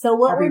 Right. So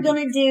what we're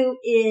going to do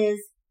is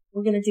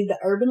we're going to do the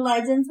urban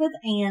legends with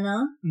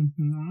Anna.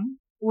 Mm-hmm.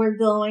 We're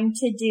going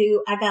to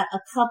do, I got a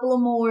couple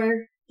of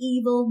more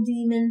evil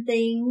demon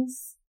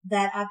things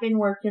that I've been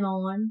working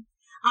on.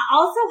 I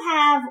also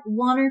have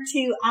 1 or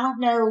 2, I don't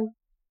know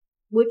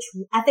which,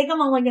 I think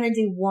I'm only going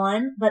to do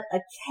 1, but a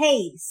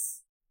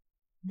case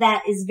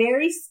that is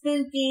very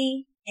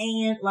spooky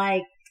and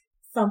like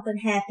something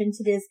happened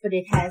to this, but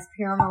it has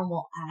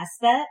paranormal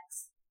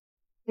aspects.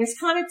 There's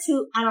kind of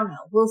 2, I don't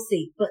know, we'll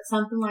see, but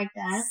something like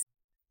that.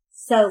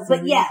 So,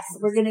 but yes,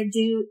 we're going to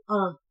do,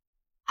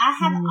 I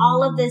have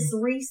all of this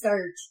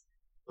research.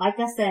 Like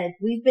I said,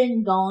 we've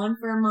been gone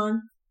for a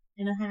month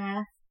and a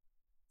half.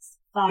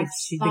 The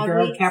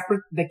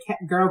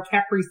girl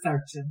kept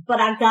researching. But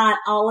I got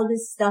all of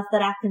this stuff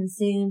that I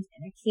consumed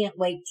and I can't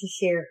wait to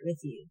share it with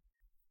you.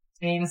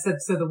 And I said,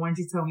 so the ones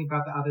you told me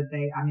about the other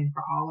day, I'm in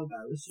for all of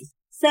those.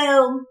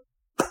 So,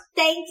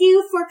 thank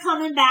you for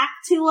coming back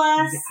to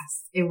us.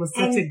 Yes. It was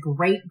such a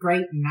great,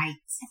 great night.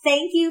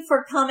 Thank you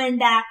for coming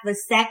back the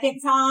second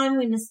time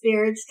when the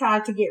spirits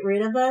tried to get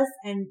rid of us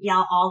and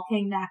y'all all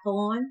came back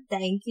on.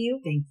 Thank you.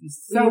 Thank you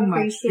so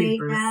much. Appreciate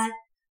that.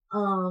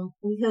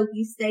 We hope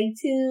you stay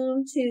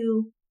tuned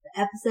to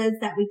the episodes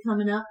that we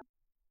coming up.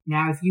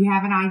 Now, if you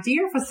have an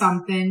idea for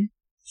something,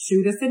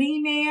 shoot us an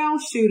email,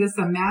 shoot us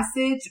a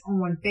message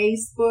on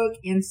Facebook,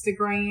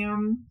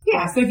 Instagram.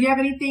 Yeah. So if you have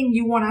anything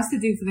you want us to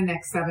do for the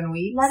next 7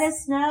 weeks, let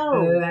us know.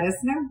 Let us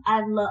know.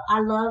 I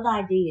love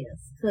ideas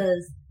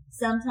because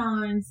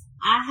sometimes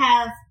I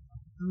have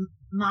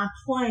my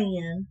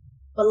plan,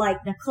 but like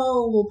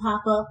Nicole will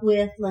pop up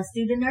with, let's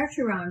do the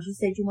nurture rhymes. You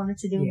said you wanted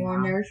to do more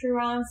nurture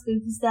rhymes,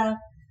 spooky stuff.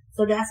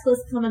 So that's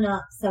what's coming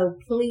up. So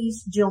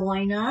please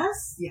join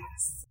us.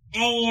 Yes.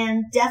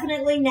 And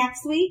definitely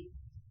next week.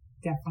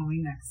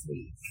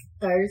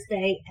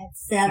 Thursday at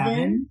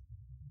 7.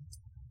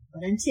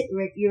 But until,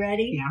 you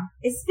ready? Yeah.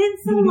 It's been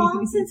so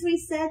long since we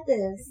said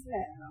this.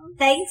 Yeah.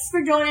 Thanks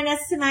for joining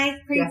us tonight,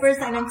 creepers.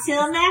 Yes, and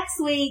until next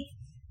week,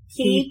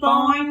 Keep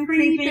on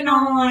creeping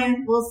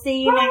on. We'll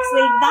see you next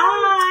week.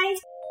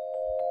 Bye.